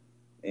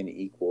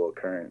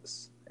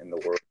occurrence in the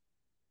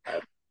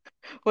world.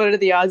 What are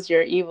the odds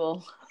you're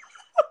evil?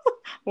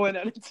 1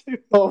 out of 2.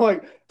 Oh my.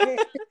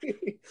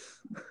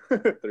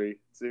 3,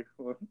 2,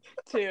 1.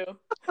 2.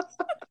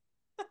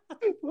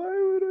 Why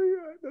would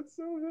I? That's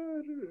so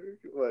bad.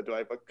 What, do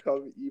I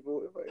become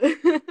evil if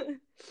I?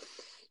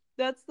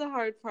 That's the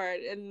hard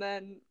part, and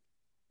then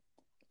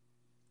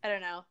I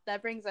don't know.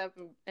 That brings up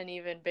an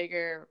even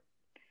bigger,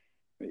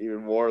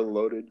 Even more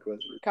loaded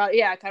question.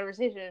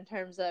 Conversation in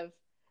terms of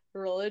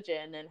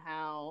religion and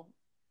how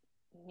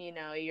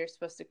you're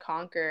supposed to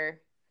conquer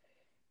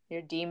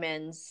your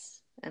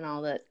demons and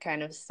all that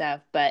kind of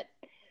stuff. But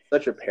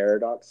Such a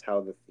paradox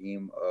how the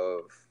theme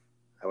of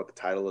how the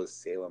title is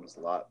Salem's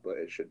Lot, but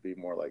it should be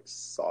more like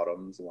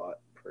Sodom's Lot,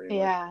 pretty much.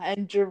 yeah,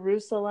 and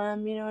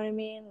Jerusalem, you know what I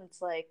mean?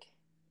 It's like,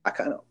 I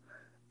kind of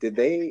did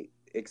they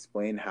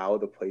explain how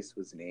the place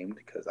was named?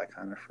 Because I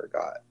kind of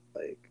forgot.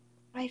 Like,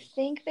 I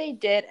think they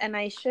did, and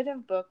I should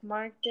have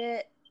bookmarked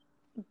it,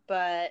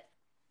 but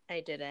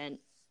I didn't.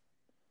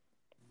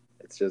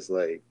 it's just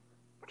like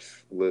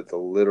the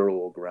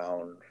literal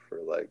ground for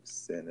like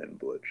sin and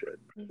bloodshed.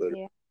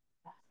 Literally, Yeah.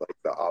 like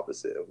the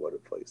opposite of what a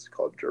place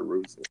called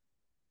Jerusalem.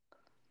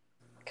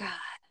 God.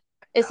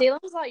 Is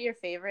Salem's Lot your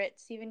favorite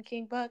Stephen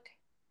King book?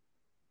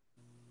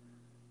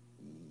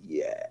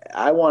 Yeah,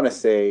 I want to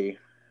say.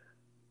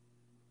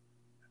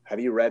 Have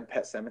you read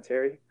Pet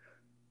Cemetery?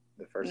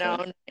 The first No,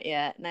 one? not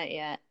yet. Not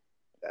yet.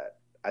 That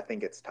I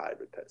think it's tied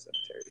with Pet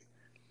Cemetery.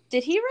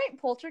 Did he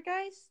write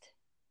Poltergeist?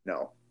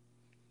 No.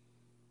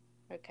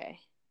 Okay.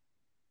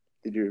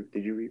 Did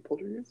you read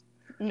Poltergeist?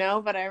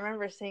 No, but I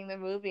remember seeing the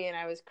movie and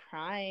I was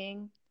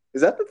crying.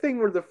 Is that the thing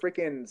where the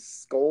freaking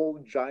skull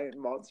giant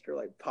monster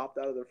like popped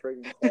out of the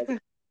freaking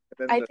closet?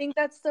 I think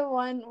that's the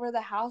one where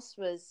the house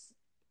was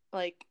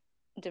like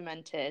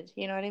demented.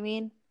 You know what I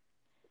mean?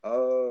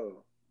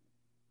 Oh.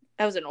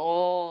 That was an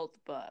old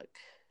book.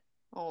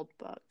 Old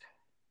book.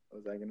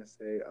 What was I gonna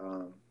say?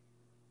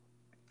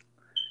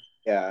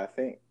 Yeah, I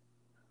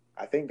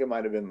think it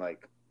might have been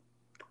like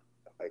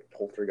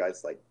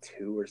Poltergeist like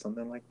 2 or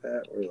something like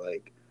that, or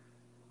like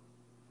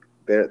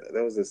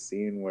there was a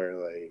scene where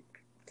like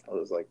it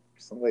was like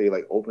somebody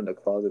like opened a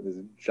closet, this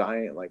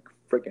giant like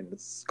freaking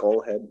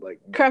skull head like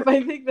Crap,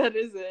 I think that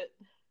is it.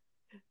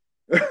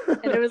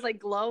 And it was like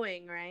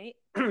glowing, right?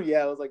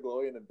 Yeah, it was like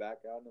glowing in the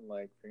background, and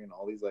like freaking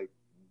all these like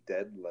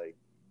dead like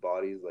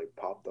bodies like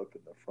popped up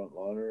in the front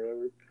lawn or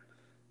whatever.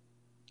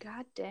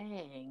 God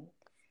dang.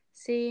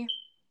 See?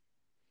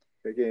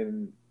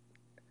 Freaking.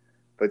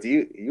 But do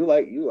you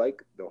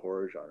like the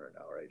horror genre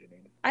now, right,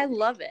 Janine? I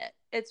love it.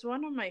 It's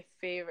one of my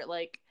favorite.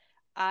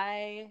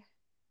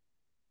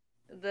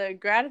 The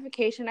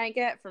gratification I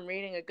get from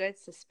reading a good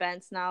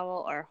suspense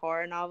novel or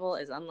horror novel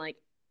is unlike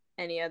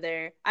any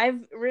other.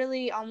 I've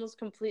really almost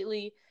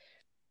completely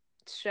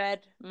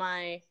shed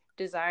my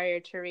desire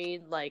to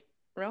read like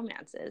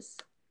romances.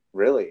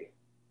 Really?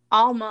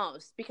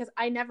 Almost, because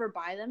I never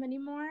buy them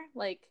anymore.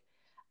 Like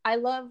I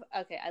love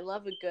a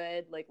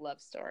good like love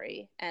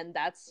story, and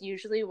that's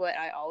usually what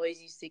I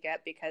always used to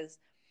get, because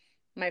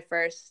my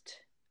first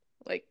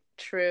like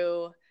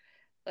true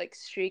like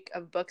streak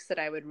of books that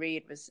I would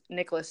read was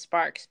Nicholas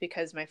Sparks,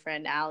 because my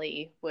friend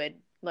Allie would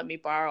let me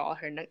borrow all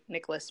her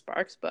Nicholas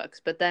Sparks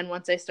books. But then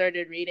once I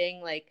started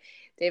reading like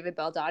David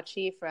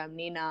Baldacci from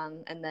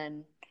Ninang, and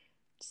then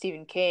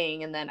Stephen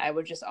King, and then I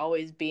would just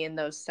always be in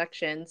those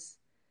sections,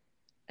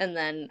 and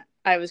then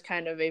I was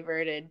kind of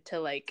averted to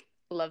like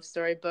love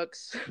story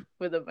books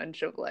with a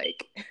bunch of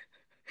like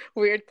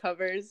weird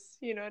covers,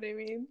 you know what I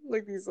mean?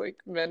 Like these like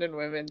men and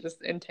women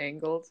just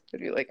entangled.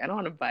 I'd be like, I don't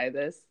want to buy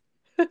this.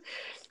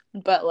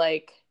 But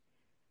like,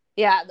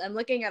 yeah, I'm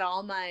looking at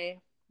all my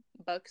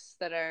books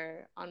that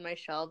are on my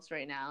shelves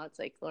right now. It's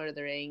like Lord of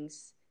the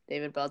Rings,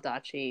 David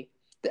Baldacci.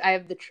 I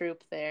have The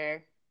Troop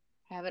there.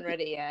 I haven't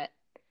read it yet.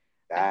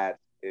 That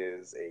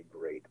is a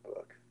great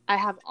book. I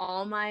have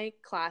all my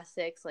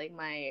classics, like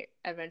my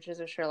Adventures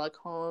of Sherlock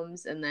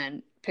Holmes and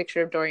then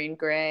Picture of Dorian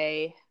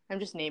Gray. I'm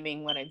just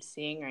naming what I'm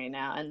seeing right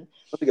now. And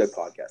That was a good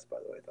podcast, by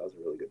the way. That was a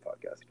really good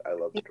podcast. I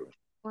love the Dream.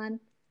 one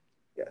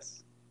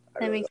Yes, I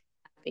that really makes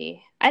me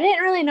happy. I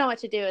didn't really know what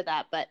to do with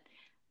that, but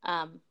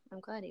I'm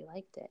glad you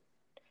liked it.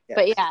 yes.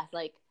 But yeah,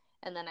 like,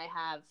 and then I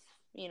have,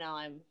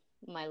 I'm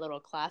my little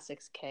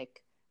classics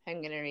kick.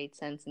 I'm gonna read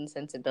Sense and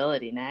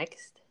Sensibility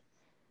next.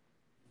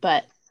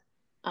 But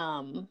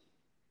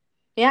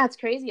yeah, it's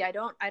crazy. I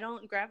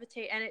don't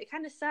gravitate, and it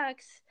kind of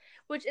sucks,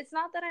 which it's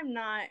not that I'm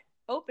not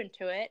open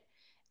to it.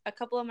 A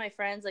couple of my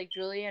friends like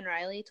Julia and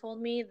Riley told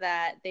me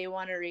that they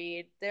want to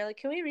read. They're like,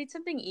 "Can we read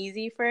something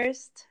easy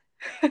first?"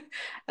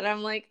 And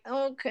I'm like,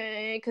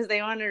 "Okay," cuz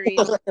they want to read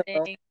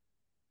something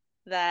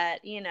that,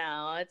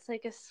 it's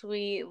like a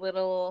sweet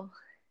little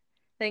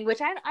thing,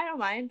 which I don't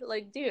mind.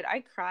 Like, dude,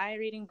 I cry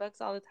reading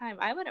books all the time.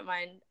 I wouldn't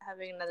mind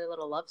having another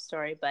little love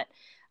story, but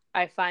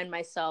I find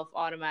myself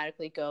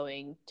automatically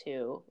going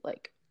to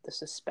like the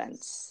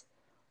suspense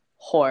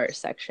horror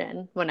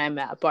section when I'm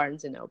at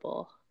Barnes and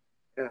Noble.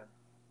 Yeah,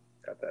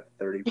 got that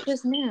 30%. Which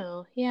is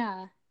new,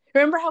 yeah.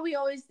 Remember how we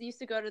always used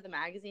to go to the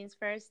magazines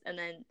first, and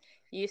then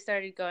you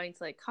started going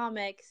to like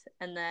comics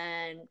and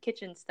then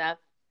kitchen stuff,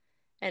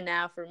 and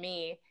now for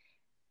me,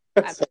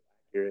 That's so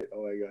accurate.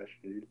 Oh my gosh,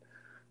 dude.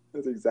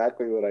 That's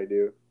exactly what I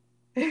do.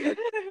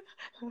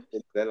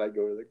 And then I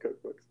go to the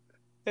cookbooks.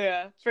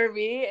 yeah, for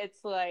me,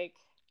 it's like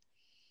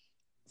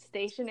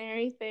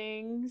stationary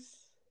things.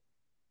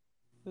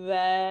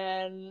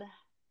 Then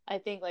I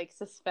think like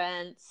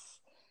suspense,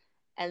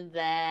 and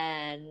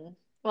then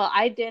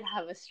I did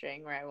have a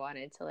string where I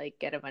wanted to like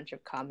get a bunch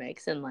of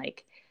comics and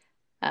like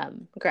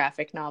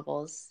graphic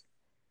novels,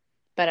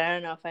 but I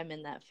don't know if I'm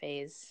in that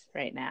phase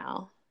right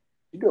now.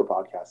 You do a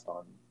podcast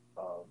on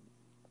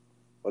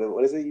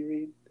what is it you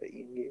read that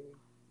Ian gave me?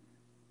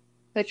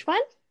 Which one?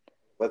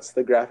 What's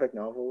the graphic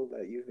novel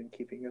that you've been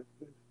keeping up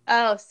with?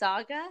 Oh,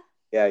 Saga.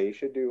 Yeah, you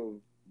should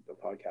do a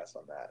podcast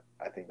on that.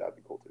 I think that'd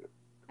be cool too.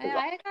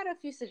 I got a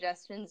few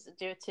suggestions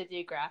to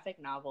do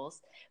graphic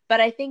novels, but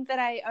I think that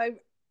I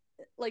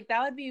like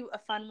that would be a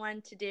fun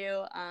one to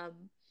do.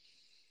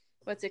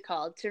 What's it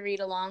called? To read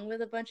along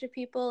with a bunch of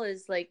people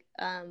is like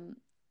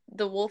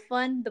the wolf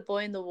one, The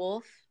Boy and the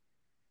Wolf.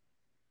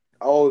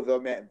 Oh, the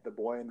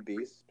Boy and the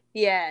Beast.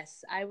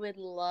 Yes, I would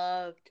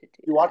love to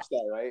do. You watched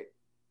that, right?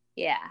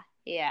 Yeah,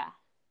 yeah.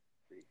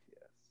 Yes.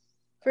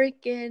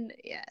 Freaking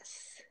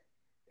yes.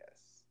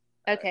 Yes.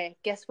 Okay,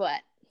 guess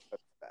what?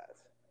 That's bad.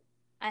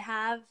 I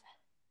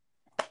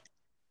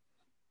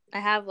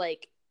have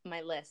like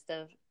my list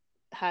of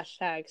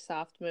hashtag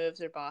soft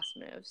moves or boss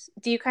moves.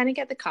 Do you kind of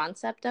get the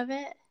concept of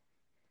it?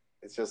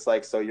 It's just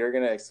like, so you're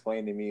gonna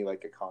explain to me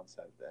like a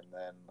concept, and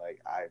then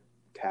like I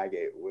tag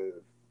it with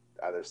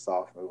either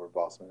soft move or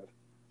boss move.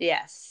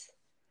 Yes.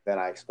 Then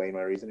I explain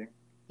my reasoning.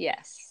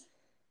 Yes.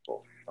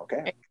 Cool. Okay.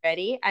 Are you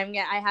ready?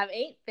 I have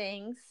 8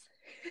 things.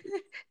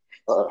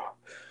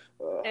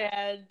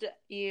 And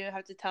you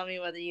have to tell me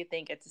whether you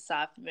think it's a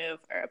soft move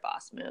or a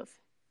boss move.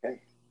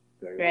 Okay.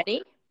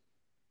 Ready?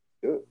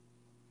 Do it.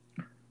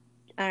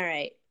 All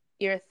right.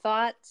 Your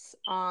thoughts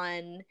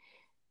on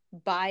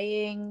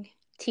buying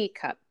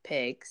teacup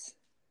pigs?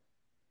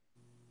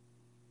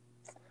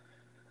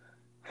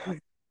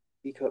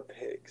 Teacup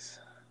pigs.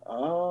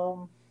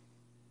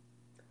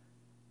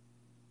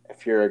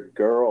 If you're a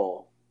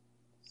girl,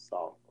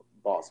 soft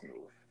boss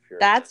move.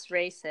 That's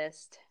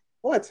racist.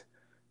 What?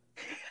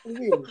 What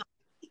do you mean?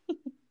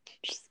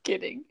 Just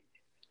kidding.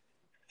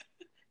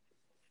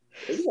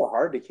 Pigs are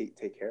hard to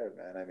take care of,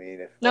 man. I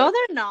mean, if No,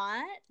 they're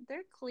not.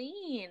 They're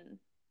clean.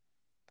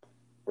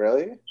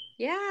 Really?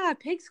 Yeah,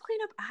 pigs clean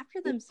up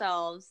after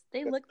themselves.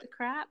 They lick the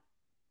crap.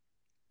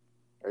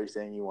 Are you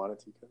saying you want a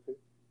teacup pig?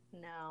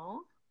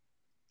 No.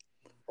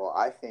 Well,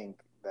 I think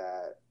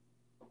that.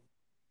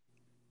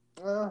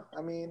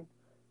 I mean,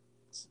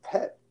 it's a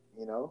pet.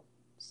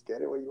 Just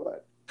get it what you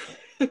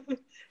want.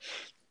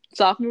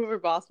 Soft move or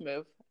boss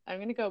move?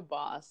 I'm gonna go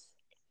boss.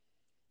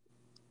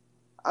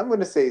 I'm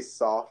gonna say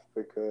soft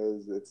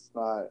because it's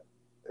not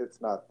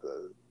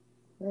the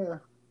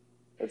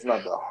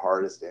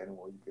hardest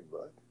animal you can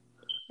buy.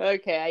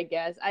 Okay, I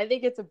guess. I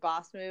think it's a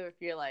boss move if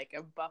you're like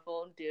a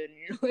buffalo dude and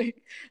you're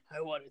like,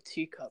 I want a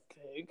teacup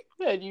pig.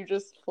 And you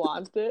just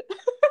flaunt it.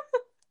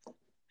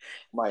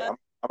 I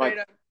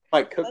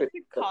might cook That's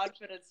it. a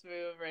confidence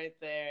move right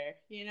there.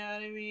 You know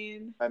what I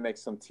mean? I make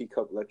some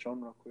teacup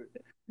lechon real quick.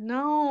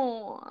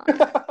 No.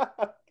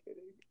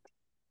 Kidding.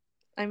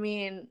 I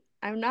mean,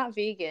 I'm not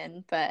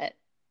vegan, but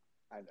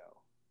I know.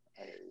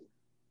 I hear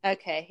you.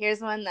 okay,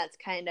 here's one that's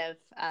kind of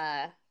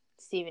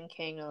Stephen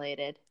King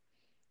related.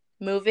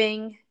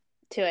 Moving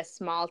to a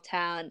small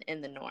town in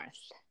the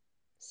north.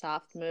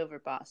 Soft move or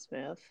boss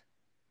move?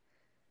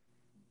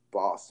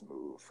 Boss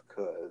move,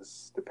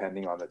 because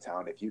depending on the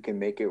town, if you can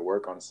make it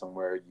work on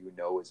somewhere you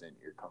know isn't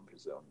your comfort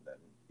zone, then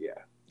yeah,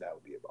 that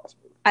would be a boss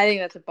move. I think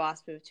that's a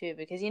boss move too,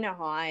 because you know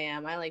how I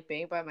am. I like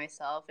being by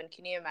myself, and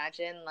can you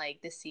imagine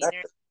like the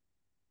scenery?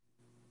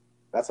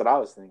 That's what I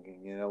was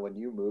thinking. When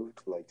you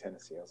moved to like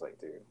Tennessee, I was like,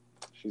 dude,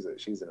 she's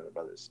in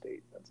another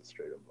state. That's a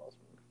straight up boss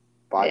move.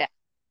 But Yeah.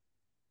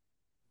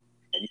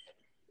 and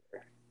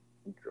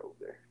you drove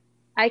there.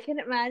 I can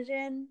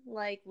imagine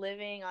like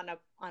living on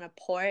a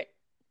port,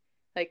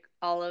 like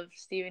all of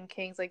Stephen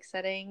King's like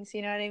settings,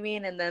 you know what I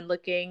mean? And then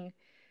looking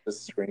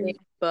Just screams. at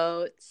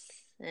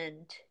boats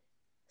and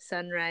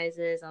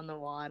sunrises on the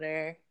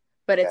water.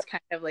 But Yeah. it's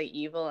kind of like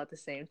evil at the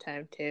same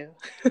time too.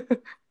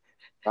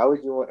 Why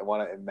would you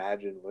want to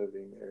imagine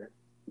living there?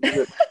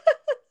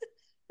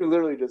 You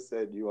literally just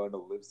said you want to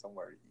live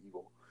somewhere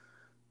evil.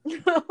 No,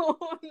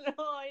 no,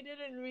 I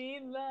didn't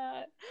mean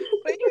that.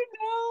 But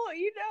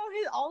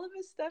all of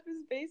his stuff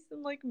is based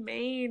in like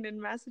Maine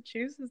and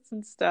Massachusetts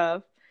and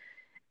stuff.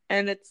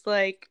 And it's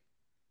like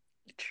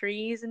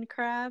trees and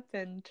crap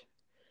and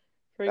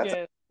That's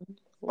friggin'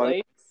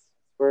 funny.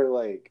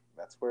 lakes.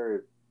 That's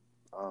where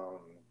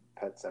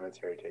Pet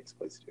Cemetery takes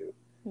place too.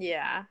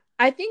 Yeah.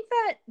 I think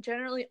that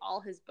generally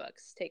all his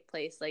books take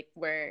place like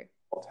where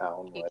Small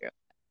town, he like grew up.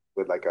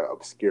 with like an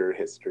obscure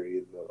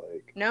history,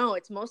 like. No,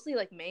 it's mostly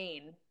like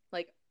Maine.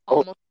 Like Oh,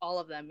 almost all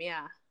of them,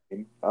 yeah.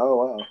 oh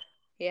wow.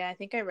 Yeah, I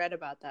think I read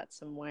about that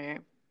somewhere.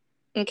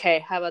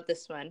 Okay, how about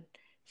this one?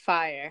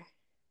 Fire.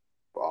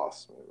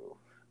 Boss move.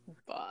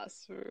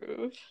 Boss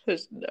move.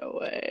 There's no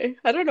way.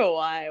 I don't know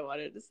why I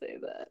wanted to say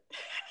that.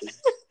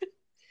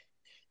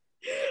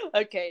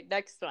 Okay,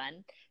 next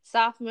one.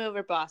 Soft move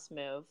or boss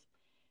move?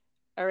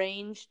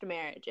 Arranged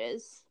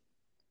marriages.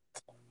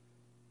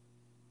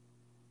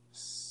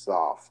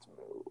 Soft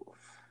move.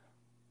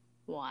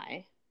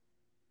 Why?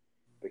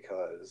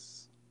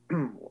 Because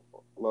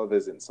love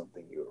isn't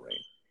something you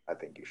arrange. I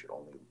think you should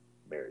only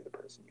marry the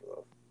person you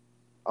love.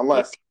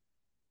 Unless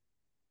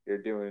you're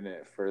doing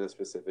it for the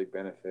specific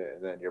benefit,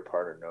 and then your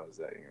partner knows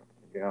that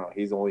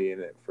he's only in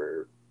it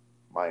for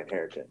my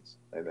inheritance.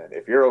 And then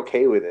if you're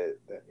okay with it,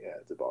 then yeah,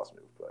 it's a boss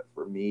move. But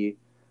for me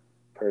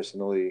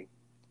personally,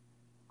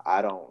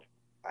 I don't.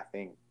 I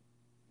think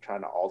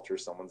trying to alter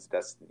someone's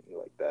destiny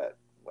like that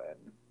when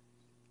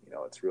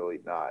it's really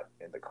not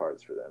in the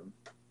cards for them,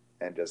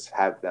 and just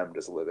have them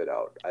just live it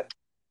out.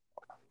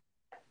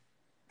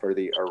 For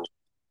the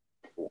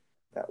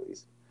at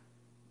least.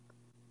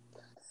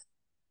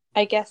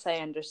 I guess I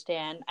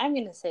understand. I'm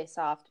gonna say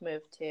soft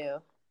move too.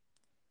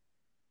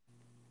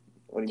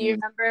 What Do do you you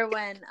mean? remember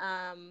when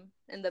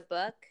in the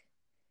book,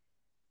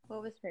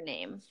 what was her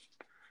name?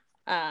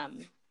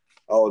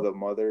 Oh, the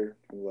mother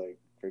who like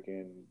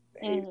freaking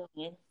hates.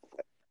 Mhm.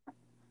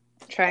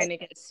 Trying to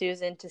get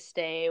Susan to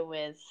stay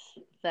with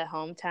the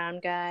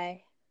hometown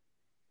guy.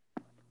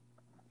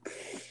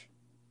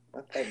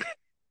 Let that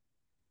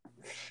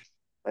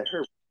let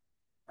her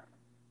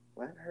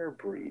let her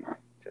breathe.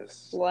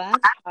 Just What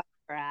a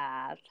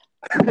brat.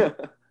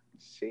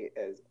 she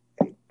is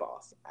a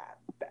boss at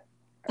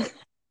that.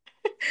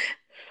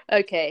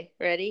 Okay,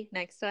 ready?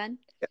 Next one.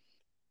 Yeah.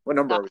 What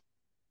number are we?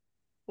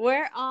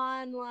 We're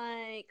on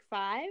like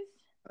 5.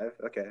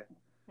 Okay.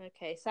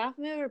 Okay, soft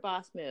move or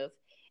boss move?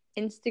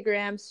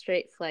 Instagram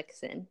straight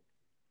flexing.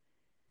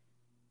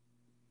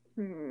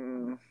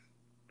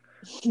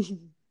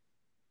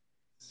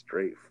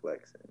 Straight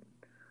flexing.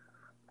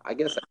 I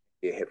guess I'd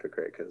be a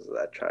hypocrite because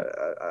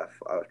I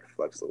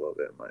flex a little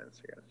bit in my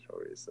Instagram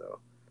stories. So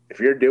if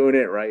you're doing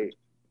it right,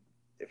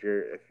 if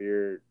you're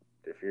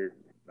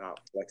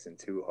not flexing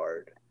too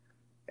hard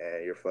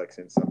and you're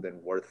flexing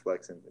something worth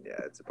flexing, then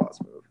yeah, it's a boss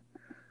move.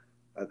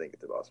 I think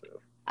it's a boss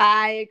move.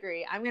 I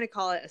agree. I'm going to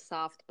call it a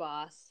soft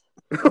boss.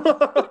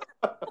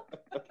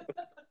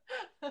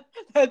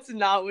 That's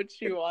not what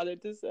she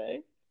wanted to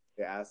say.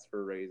 They ask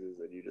for raises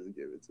and you just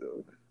give it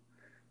to them.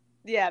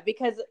 Yeah,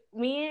 because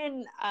me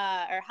and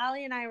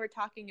Hallie and I were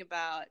talking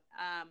about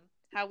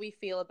how we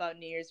feel about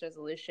New Year's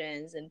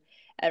resolutions and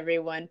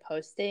everyone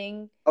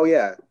posting Oh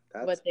yeah,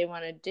 what they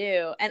want to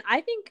do, and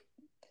I think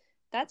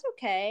that's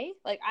okay.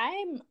 Like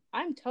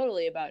I'm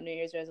totally about New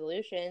Year's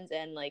resolutions,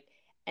 and like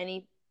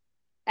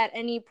at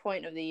any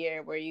point of the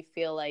year where you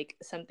feel like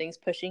something's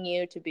pushing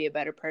you to be a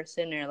better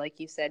person, or like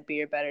you said, be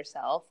your better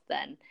self,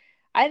 then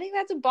I think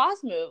that's a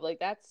boss move. Like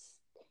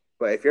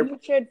But if you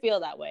should feel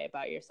that way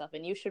about yourself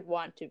and you should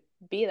want to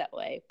be that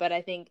way. But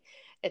I think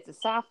it's a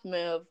soft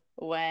move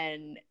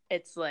when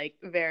it's like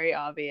very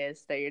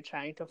obvious that you're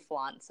trying to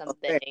flaunt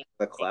something.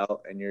 The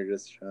clout and you're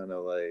just trying to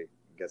like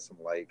get some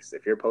likes.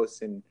 If you're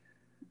posting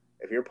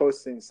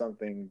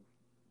something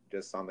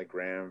just on the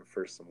gram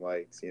for some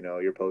likes,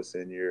 you're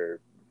posting your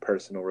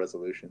personal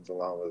resolutions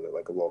along with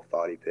like a little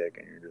thoughty pic,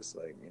 and you're just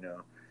like,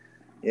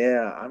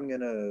 yeah, I'm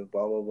gonna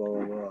blah blah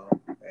blah blah blah,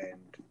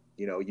 and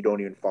you don't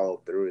even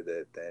follow through with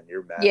it, then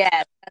you're mad. Yeah,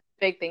 that's a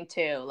big thing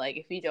too. Like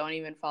if you don't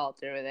even follow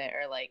through with it,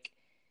 or like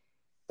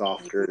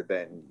Softer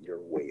than your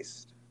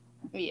waist.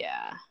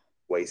 Yeah.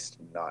 Waist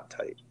not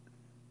tight.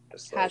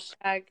 Just like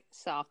Hashtag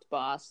soft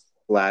boss.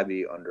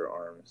 flabby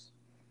underarms.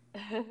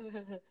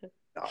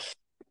 No.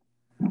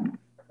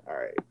 All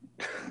uh,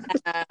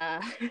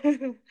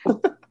 right.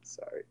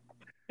 Sorry.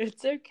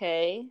 It's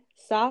okay.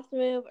 Soft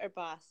move or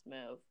boss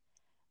move?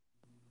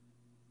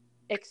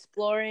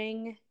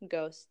 Exploring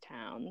ghost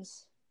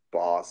towns.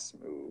 Boss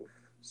move.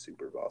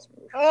 Super boss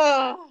move.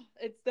 Oh,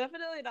 it's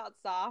definitely not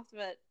soft,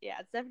 but yeah,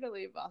 it's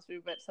definitely a boss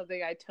move, but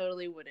something I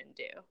totally wouldn't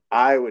do.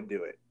 I would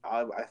do it.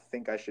 I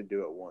think I should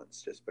do it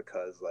once just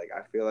because like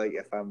I feel like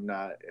if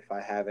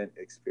I haven't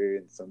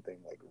experienced something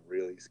like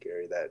really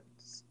scary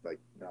that's like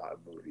not a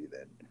movie,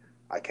 then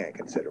I can't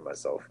consider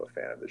myself a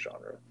fan of the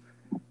genre.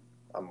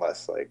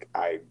 Unless like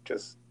I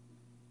just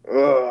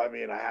I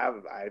mean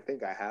I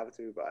think I have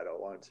to, but I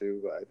don't want to.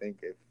 But I think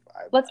if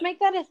I Let's make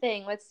that a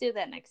thing. Let's do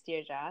that next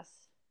year, Joss.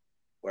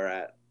 where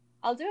at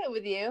I'll do it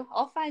with you.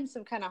 I'll find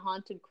some kind of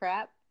haunted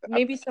crap. I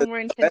Maybe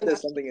somewhere in bet there's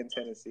Kentucky. something in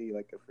Tennessee,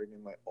 like a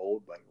freaking like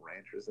old like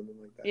ranch or something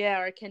like that.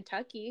 Yeah, or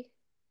Kentucky.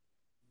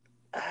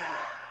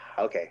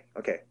 Okay,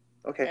 okay,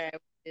 All okay, right,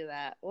 we'll do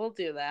that. We'll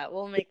do that.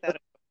 We'll make that.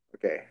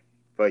 okay.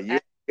 But you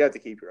have to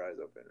keep your eyes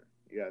open.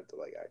 You have to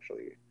like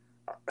actually.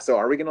 So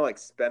are we gonna like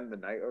spend the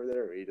night over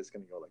there, or are you just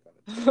gonna go like on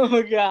a?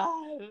 Oh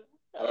God.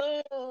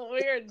 Oh, we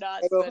are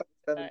not I don't know spending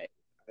if the night.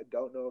 I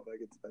don't know if I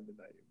can spend the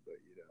night, but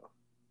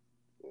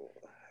well,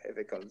 if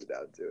it comes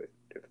down to it,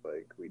 if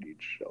like we need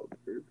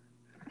shelter,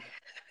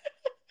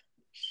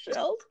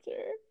 Shelter.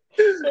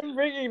 I'm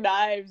bringing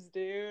knives,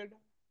 dude.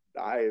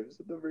 knives.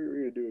 What the frick are we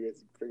gonna do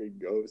against a freaking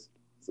ghost?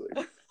 It's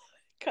like,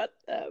 Cut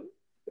them.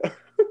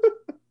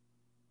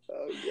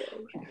 oh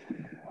gosh.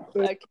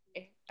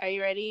 Okay. Are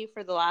you ready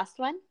for the last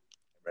one?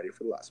 Ready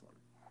for the last one.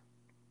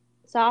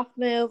 Soft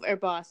move or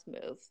boss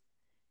move?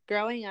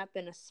 Growing up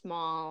in a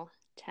small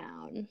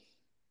town.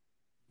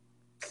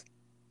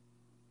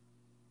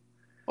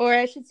 Or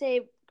I should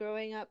say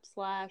growing up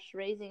 /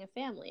 raising a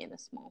family in a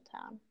small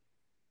town.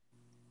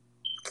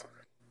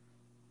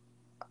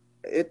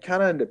 It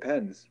kind of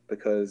depends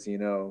because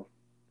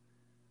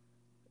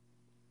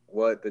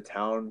what the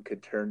town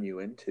could turn you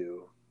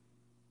into.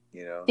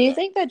 Do you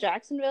think that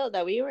Jacksonville,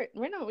 that we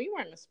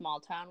weren't a small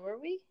town, were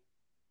we?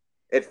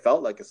 It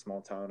felt like a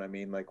small town. I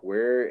mean, like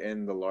we're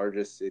in the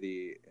largest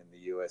city in the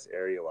U.S.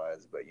 area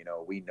wise, but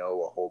we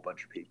know a whole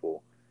bunch of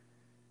people,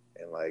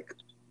 and like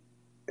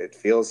it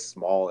feels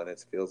small and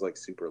it feels like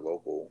super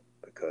local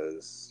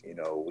because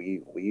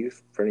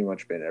we've pretty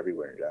much been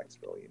everywhere in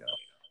Jacksonville.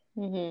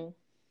 Mm-hmm.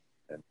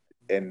 And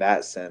in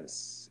that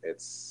sense,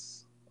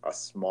 it's a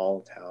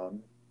small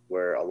town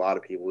where a lot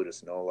of people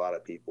just know a lot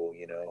of people.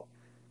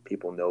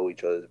 People know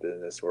each other's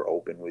business. We're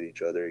open with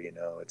each other.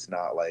 It's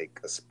not like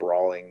a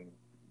sprawling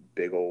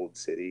big old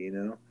city.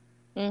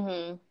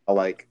 Mm-hmm.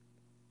 Like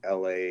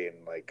LA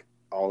and like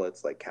all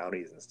its like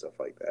counties and stuff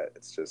like that.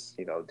 It's just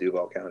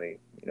Duval County.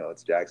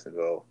 It's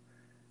Jacksonville.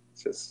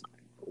 It's just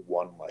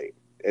one like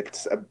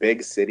it's a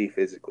big city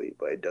physically,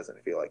 but it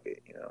doesn't feel like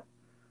it.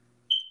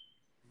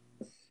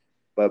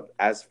 But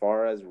as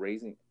far as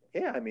raising,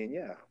 yeah, I mean,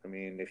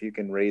 if you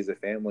can raise a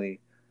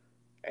family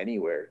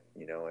anywhere,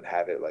 and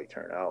have it like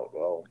turn out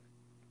well,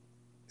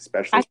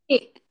 especially, I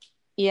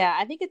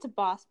think it's a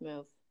boss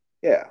move.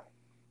 yeah,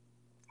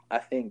 I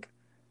think.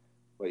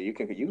 Well, you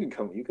can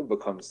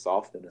become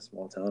soft in a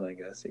small town. I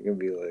guess you can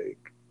be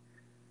like,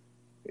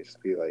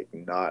 just be like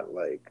not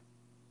like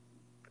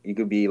you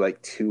could be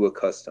like too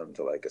accustomed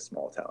to like a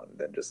small town and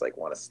then just like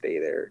want to stay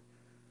there.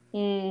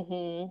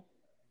 Mm-hmm.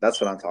 That's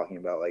what I'm talking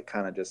about. Like,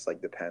 kind of just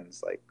like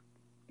depends like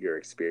your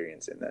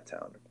experience in that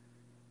town.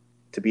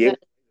 To be able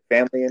to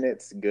have family in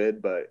it's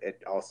good, but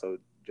it also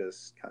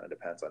just kind of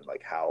depends on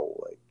like how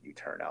like you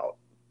turn out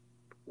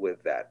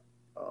with that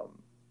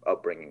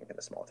upbringing in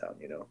a small town.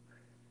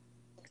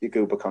 You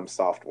could become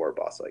soft war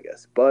boss, I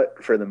guess.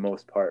 But for the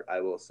most part,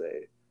 I'll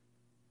say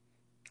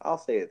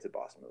it's a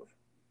boss move.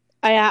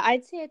 Yeah,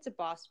 I'd say it's a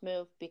boss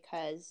move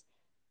because,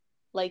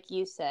 like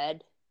you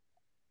said,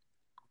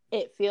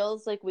 it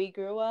feels like we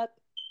grew up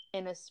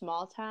in a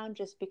small town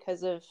just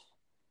because of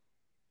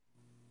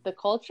the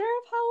culture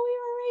of how we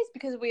were raised,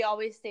 because we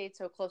always stayed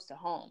so close to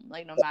home.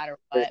 Like no matter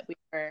what,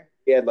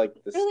 We had like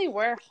this. really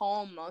were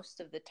home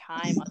most of the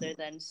time, other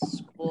than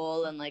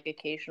school and like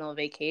occasional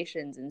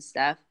vacations and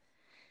stuff.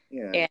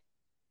 Yeah. And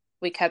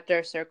we kept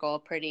our circle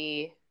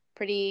pretty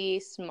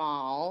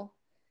small,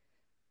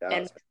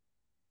 and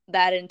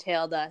that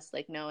entailed us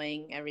like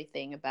knowing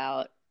everything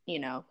about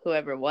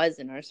whoever was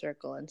in our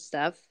circle and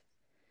stuff.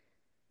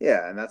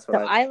 Yeah, and that's what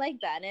So I like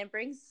that, and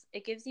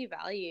it gives you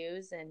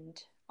values and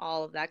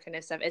all of that kind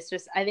of stuff. It's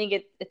just I think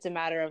it's a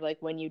matter of like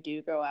when you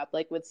do grow up,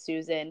 like with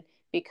Susan,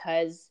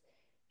 because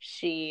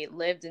she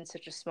lived in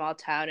such a small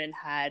town and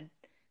had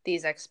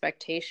these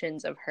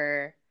expectations of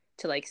her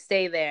to like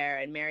stay there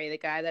and marry the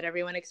guy that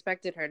everyone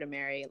expected her to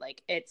marry.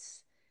 Like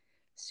it's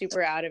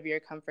super out of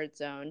your comfort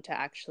zone to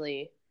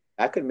actually.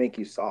 That could make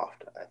you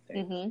soft. I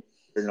think Mm-hmm.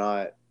 you're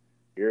not.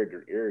 You're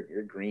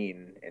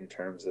green in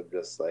terms of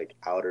just like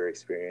outer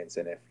experience,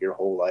 and if your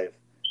whole life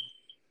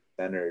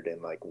centered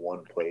in like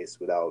one place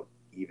without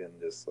even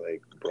just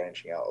like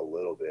branching out a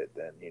little bit,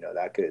 then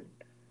that could,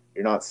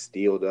 you're not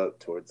steeled up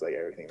towards like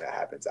everything that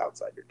happens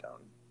outside your town,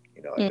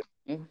 and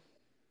Mm-hmm.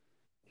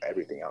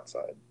 everything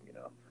outside.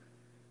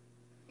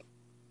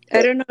 I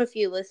But don't know if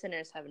you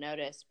listeners have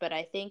noticed, but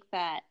I think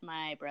that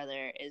my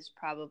brother is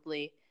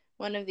probably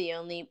one of the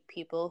only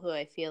people who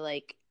I feel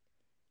like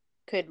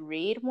could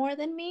read more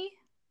than me.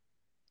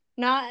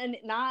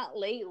 Not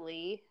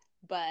lately,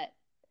 but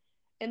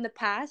in the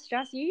past,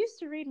 Joss, you used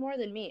to read more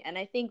than me, and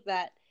I think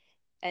that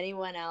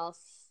anyone else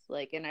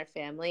like in our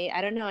family,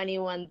 I don't know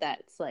anyone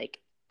that's like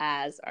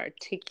as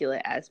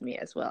articulate as me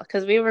as well,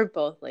 because we were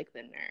both like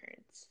the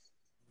nerds.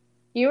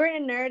 You were a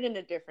nerd in a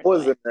I different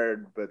was way. a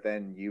nerd, but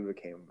then you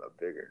became a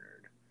bigger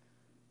nerd.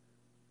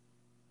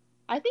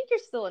 I think you're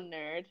still a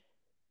nerd.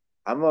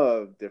 I'm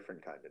a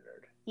different kind of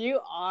nerd.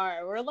 You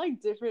are. We're like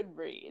different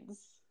breeds.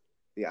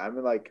 Yeah,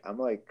 I'm like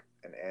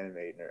an anime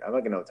nerd. I'm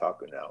like an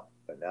otaku now,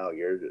 but now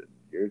you're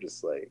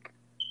just like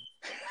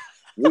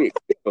we have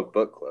a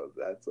book club.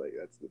 That's the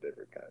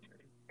different kind of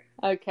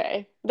nerd.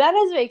 Okay. That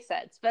does make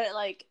sense. But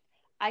like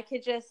I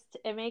could just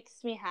it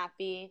makes me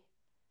happy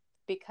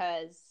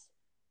because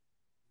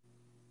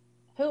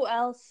who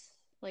else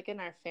like in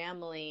our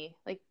family,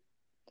 like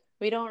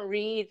we don't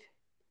read.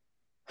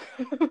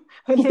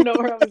 I don't know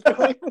where I was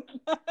going with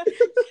that.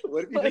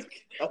 What if you just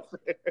like up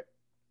there?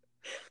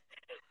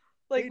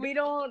 like we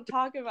don't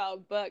talk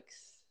about books.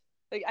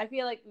 Like I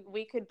feel like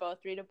we could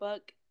both read a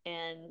book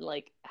and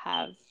like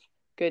have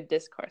good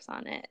discourse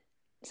on it.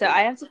 So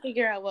I have to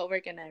figure out what we're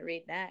gonna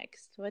read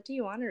next. What do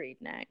you want to read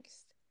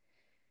next?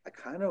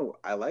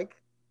 I like,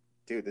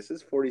 dude. This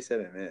is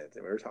 47 minutes,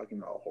 and we were talking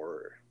about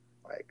horror.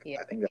 Like,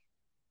 Yeah.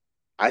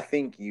 I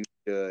think you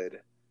should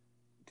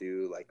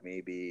do like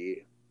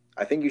maybe.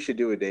 I think you should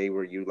do a day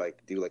where you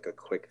like do like a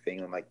quick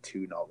thing on like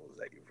 2 novels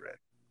that you've read.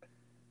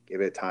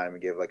 Give it time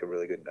and give like a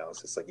really good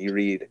analysis. Like you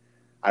read,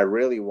 I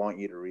really want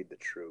you to read The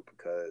Troop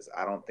because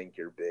I don't think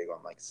you're big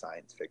on like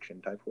science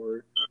fiction type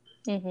horror.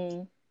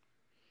 Mm-hmm.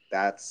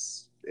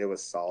 It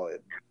was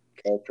solid.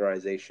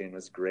 Characterization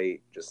was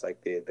great. Just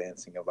like the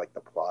advancing of like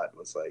the plot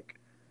was like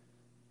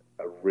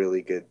a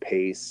really good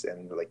pace,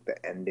 and like the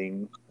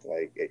ending,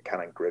 like it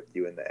kind of gripped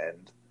you in the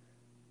end.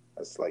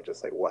 It's like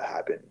just like what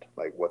happened,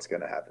 like what's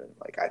gonna happen.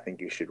 Like I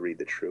think you should read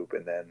The Troop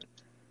and then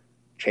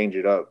change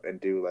it up and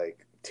do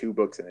like 2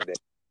 books in a day.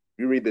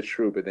 You read The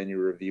Troop and then you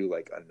review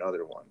like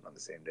another one on the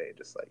same day.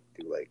 Just like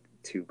do like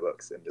 2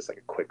 books and just like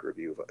a quick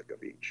review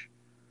of each.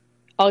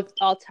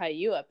 I'll tie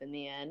you up in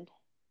the end.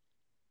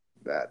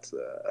 That's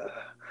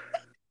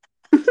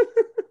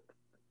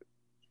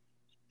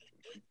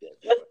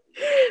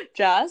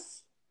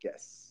Joss,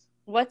 yes.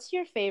 what's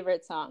your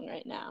favorite song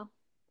right now?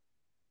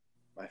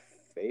 My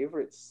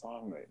favorite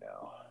song right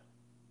now.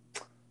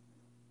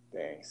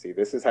 Dang, see,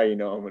 this is how you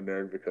know I'm a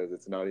nerd because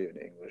it's not even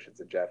English; it's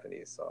a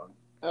Japanese song.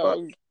 But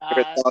Oh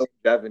favorite God. song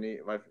in Japanese.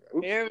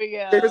 Here we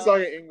Favorite go. song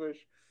in English.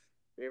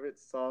 Favorite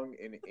song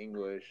in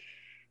English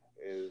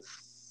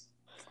is,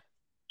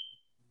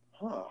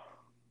 huh?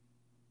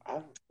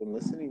 I've been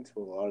listening to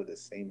a lot of the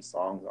same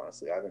songs.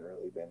 Honestly, I haven't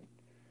really been.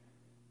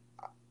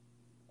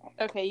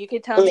 Okay, you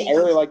could tell me I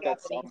really your like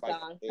that song Japanese by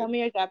song. Tell Kid. me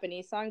your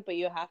Japanese song, but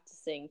you have to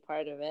sing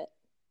part of it.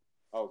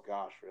 Oh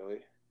gosh, really?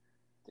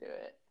 Do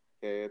it.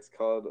 Okay, it's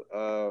called.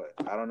 I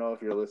don't know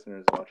if your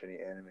listeners watch any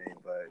anime,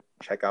 but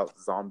check out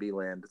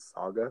Zombieland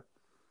Saga.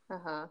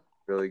 Uh-huh.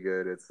 Really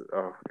good. It's,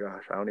 oh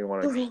gosh, I don't even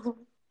want to.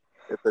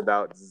 It's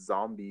about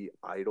zombie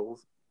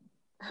idols.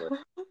 But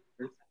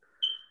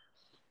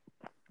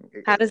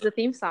How the does the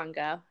theme song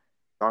go?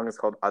 song is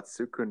called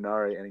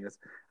Atsukunare, and he goes,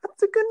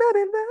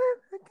 Atsukunare.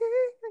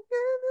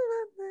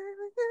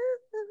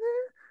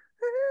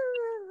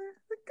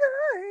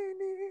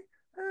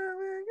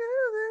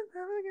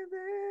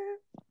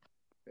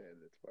 And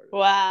it's part of it.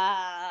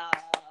 Wow.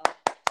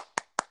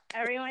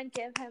 Everyone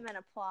give him an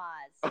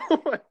applause.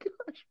 Oh my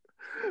gosh.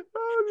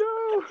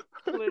 Oh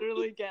no.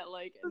 Literally get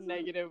like a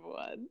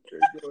 -1.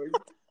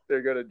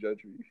 They're gonna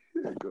judge me.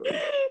 They're going.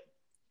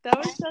 That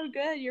was so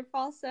good. Your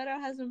falsetto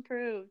has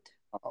improved.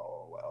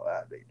 Oh well,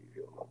 that made me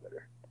feel a little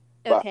better.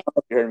 But Okay.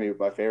 you heard me.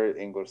 My favorite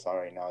English song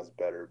right now is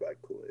 "Better" by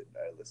Khalid.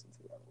 I listen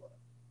to that a lot.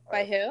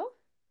 By who?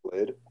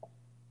 Khalid.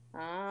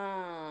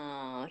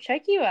 Oh,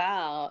 check you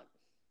out.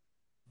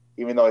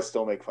 Even though I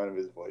still make fun of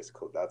his voice,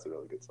 that's a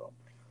really good song.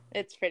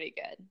 It's pretty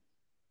good.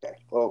 Okay.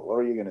 Well, what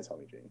were you gonna tell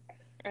me, Jane?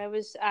 I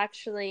was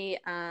actually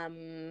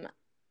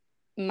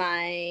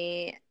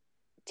my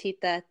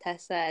tita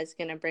Tessa is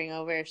gonna bring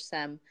over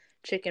some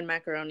chicken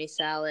macaroni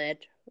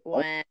salad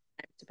when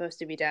I'm supposed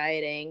to be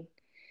dieting.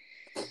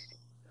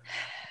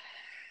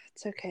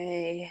 It's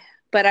okay.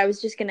 But I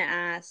was just gonna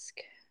ask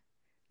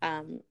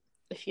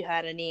if you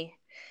had any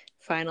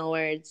final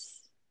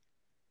words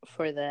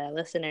for the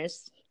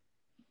listeners.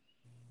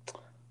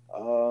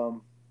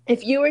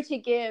 If you were to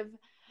give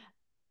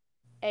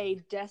a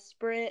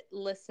desperate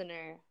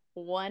listener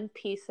one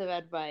piece of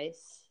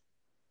advice,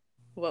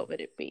 what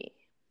would it be?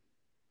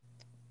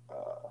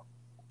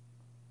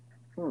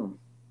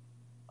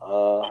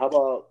 How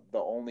about the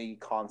only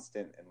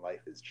constant in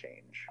life is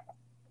change?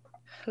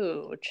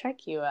 Ooh,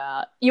 check you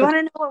out. You want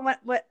to know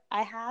what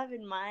I have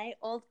in my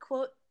old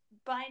quote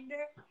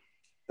binder?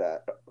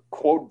 That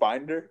quote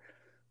binder?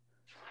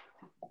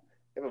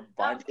 You have a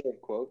binder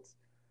of quotes?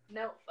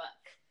 No,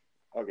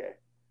 fuck. Okay.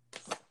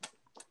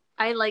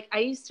 I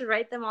used to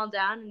write them all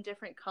down in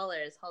different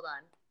colors. Hold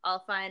on.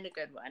 I'll find a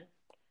good one.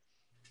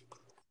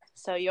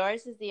 So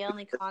yours is the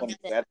only constant.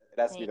 It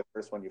has to be the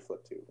first one you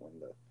flip to.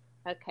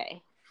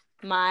 Okay.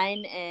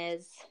 Mine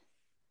is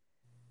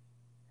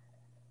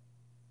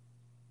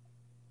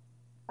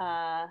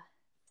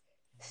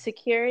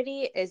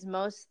security is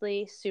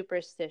mostly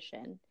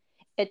superstition.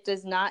 It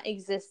does not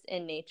exist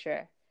in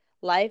nature.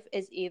 Life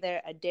is either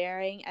a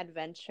daring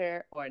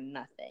adventure or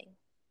nothing.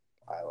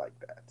 I like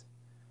that.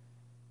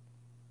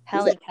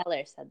 Helen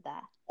Keller said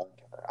that.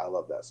 I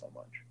love that so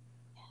much.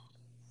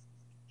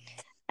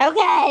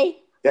 Okay.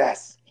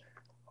 Yes.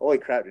 Holy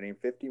crap, Janine,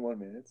 51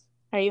 minutes.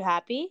 Are you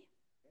happy?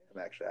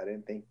 Actually, I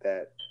didn't think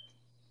that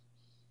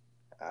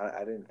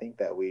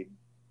we'd,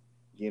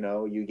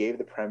 you gave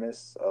the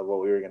premise of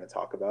what we were going to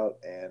talk about,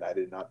 and I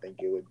did not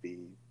think it would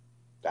be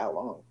that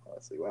long,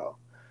 honestly. Wow.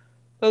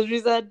 That's what you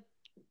said.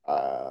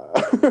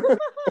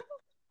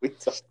 We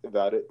talked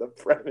about it, the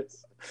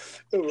premise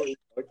of what we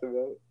talked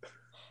about.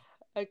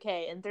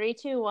 Okay, in 3,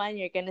 2, 1,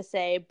 you're going to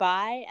say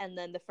bye, and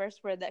then the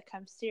first word that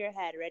comes to your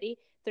head. Ready?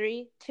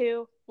 3,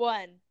 2,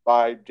 1.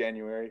 Bye,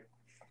 January.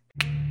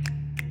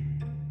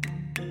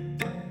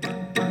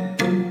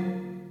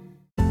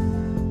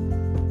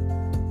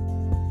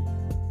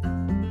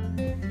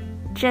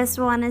 Just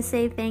want to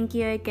say thank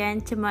you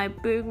again to my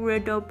big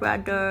little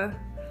brother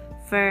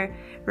for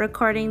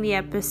recording the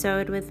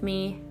episode with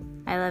me.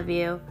 I love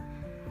you.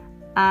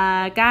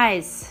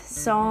 Guys,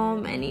 so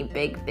many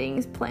big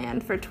things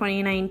planned for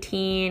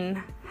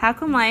 2019. How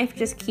come life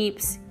just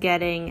keeps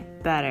getting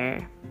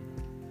better?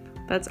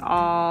 That's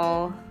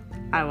all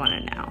I want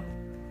to know.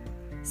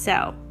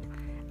 So,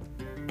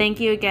 thank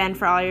you again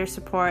for all your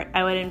support.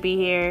 I wouldn't be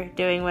here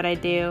doing what I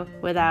do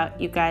without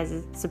you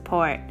guys'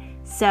 support.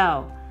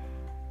 So,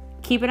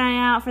 keep an eye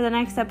out for the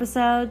next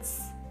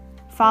episodes.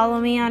 Follow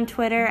me on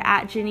Twitter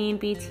at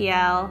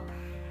JanineBTL.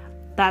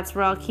 That's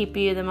where I'll keep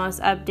you the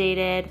most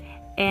updated.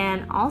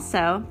 And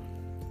also,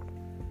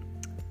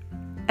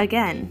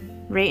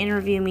 again, rate and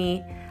review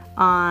me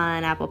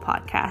on Apple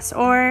Podcasts.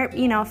 Or,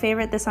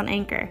 favorite this on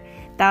Anchor.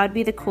 That would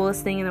be the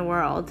coolest thing in the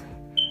world.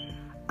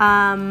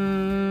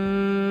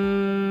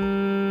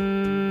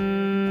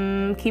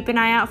 Keep an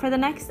eye out for the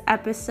next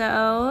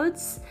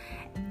episodes.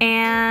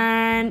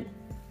 And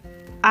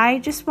I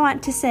just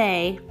want to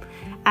say,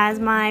 as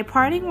my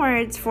parting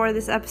words for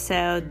this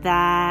episode,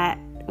 that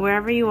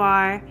wherever you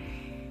are,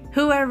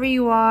 whoever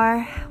you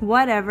are,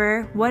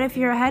 whatever, what if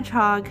you're a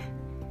hedgehog?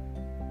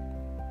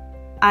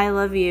 I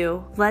love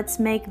you. Let's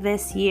make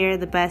this year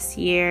the best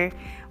year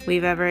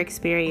we've ever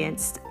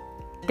experienced.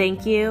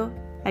 Thank you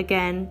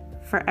again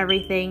for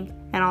everything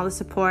and all the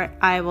support.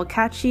 I will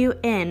catch you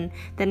in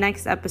the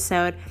next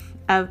episode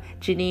of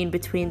Janine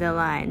Between the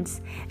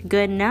Lines.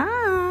 Good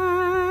night.